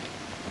either.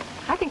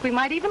 I think we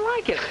might even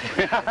like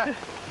it.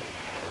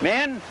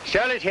 Men,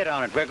 Shirley's hit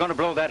on it. We're going to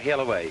blow that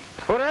hill away.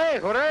 Hooray,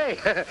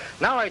 hooray.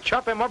 Now I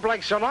chop him up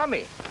like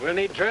salami. We'll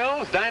need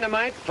drills,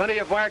 dynamite, plenty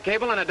of wire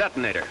cable, and a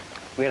detonator.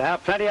 We'll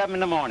have plenty of them in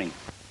the morning.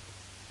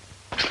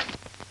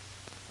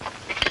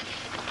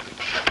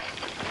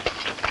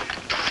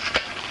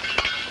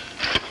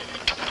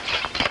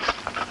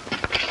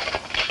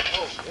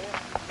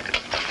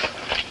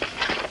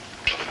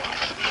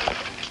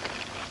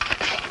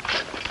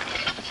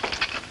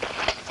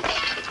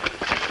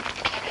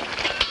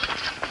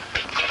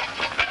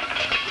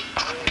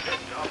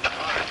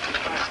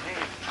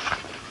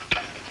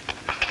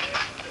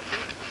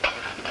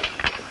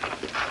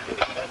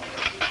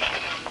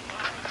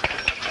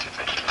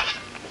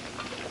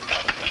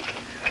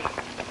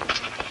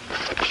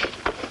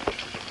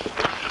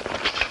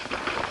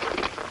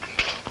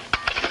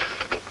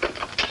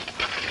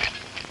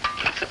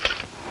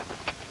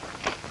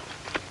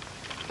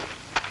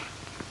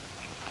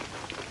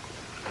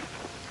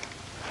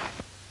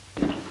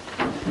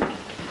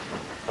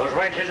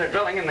 Ranchers are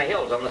drilling in the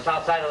hills on the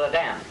south side of the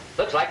dam.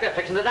 Looks like they're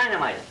fixing the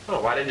dynamite.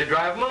 Well, why didn't you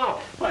drive them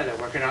off? Why, they're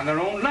working on their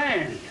own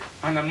land,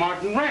 on the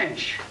Martin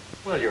Ranch.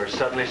 Well, you're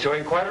suddenly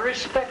showing quite a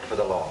respect for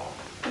the law.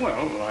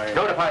 Well, I...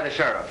 Notify the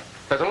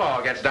sheriff. There's a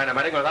law against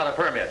dynamiting without a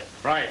permit.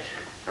 Right.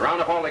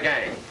 Round up all the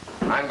gang.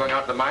 I'm going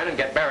out to the mine and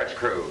get Barrett's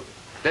crew.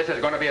 This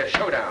is going to be a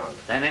showdown.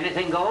 Then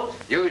anything goes?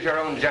 Use your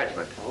own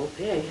judgment.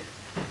 Okay.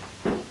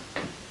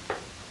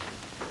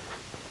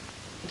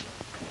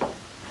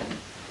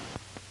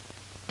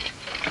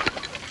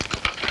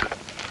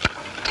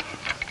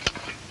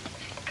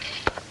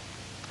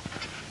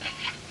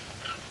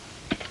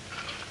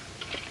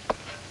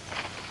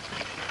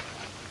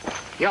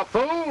 You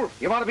fool!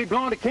 You want to be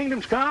blowing the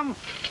kingdom's come?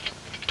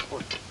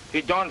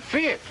 It don't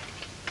fit.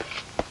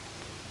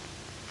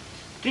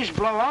 This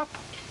blow up?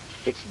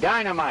 It's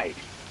dynamite.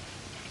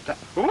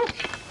 Ooh.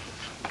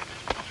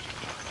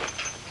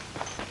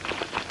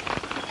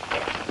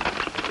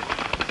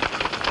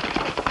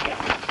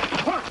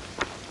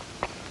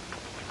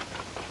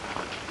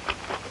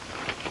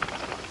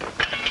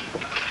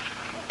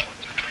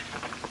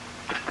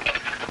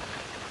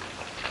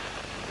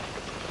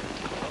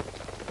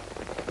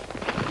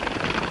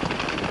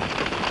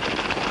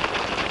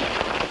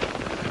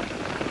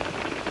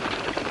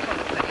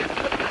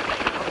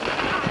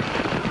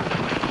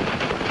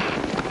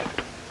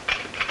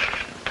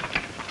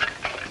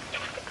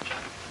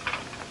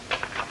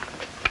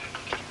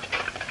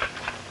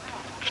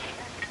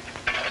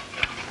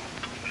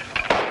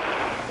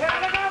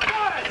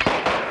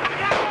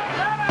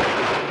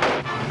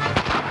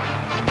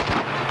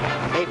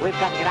 We've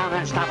got to get down there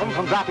and stop them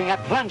from dropping that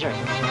plunger.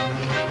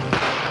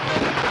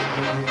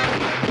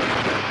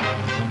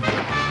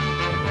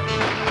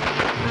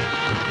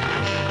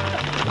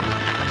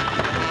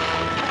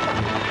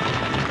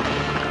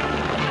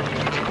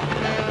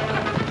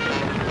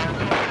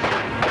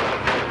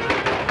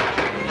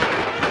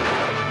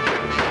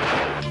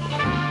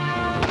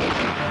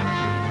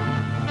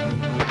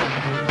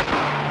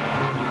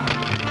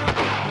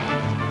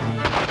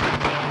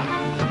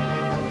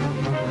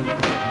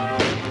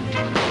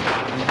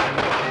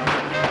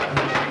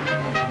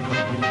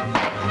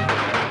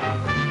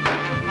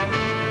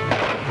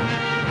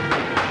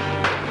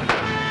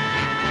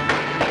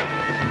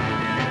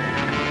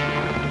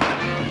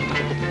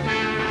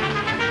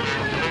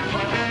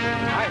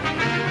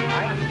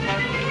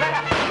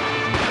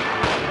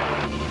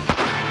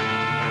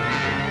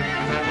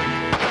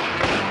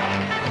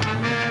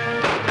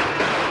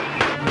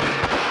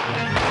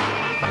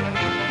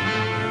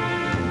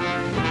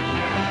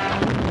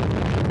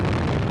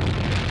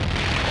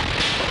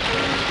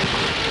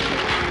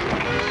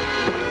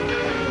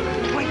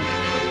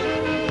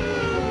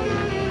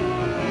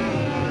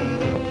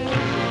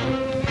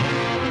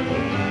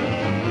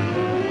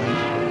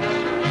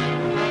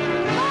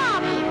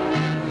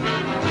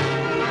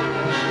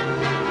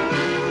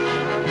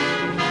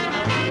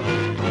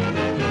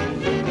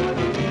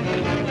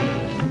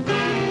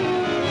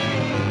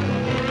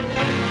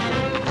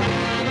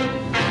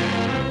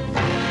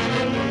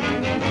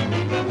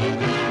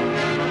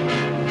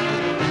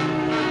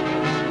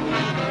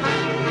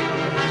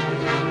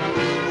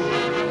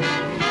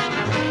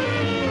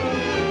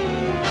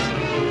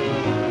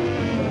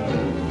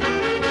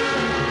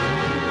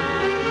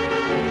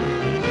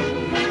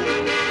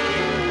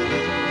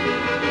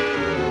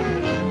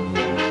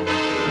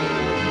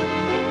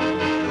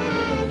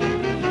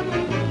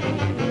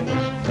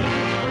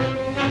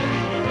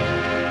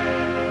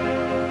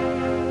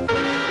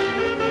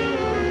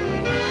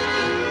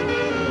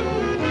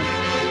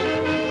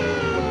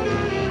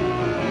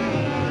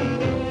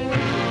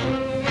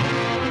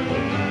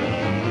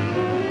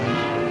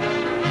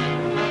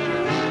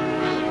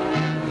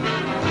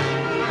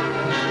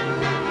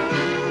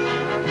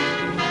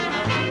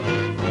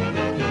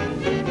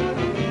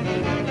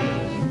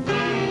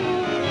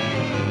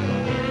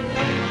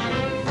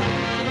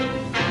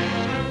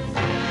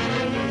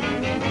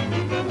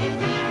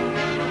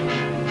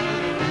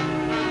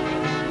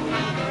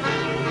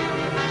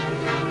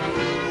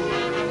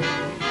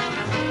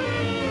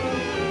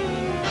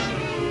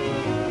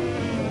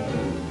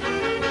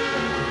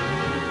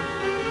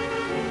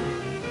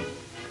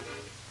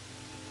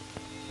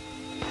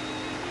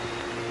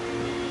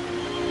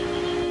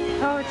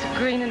 It's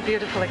green and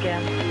beautiful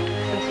again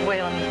since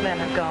Weylan's men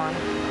have gone.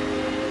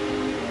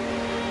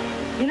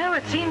 You know,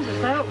 it seems as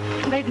though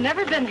they'd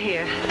never been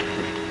here.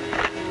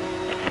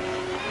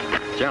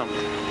 Jump.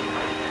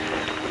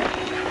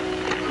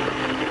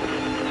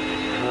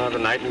 Oh, the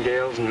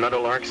nightingales and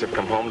meadowlarks have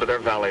come home to their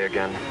valley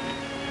again.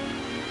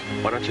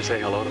 Why don't you say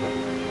hello to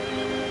them?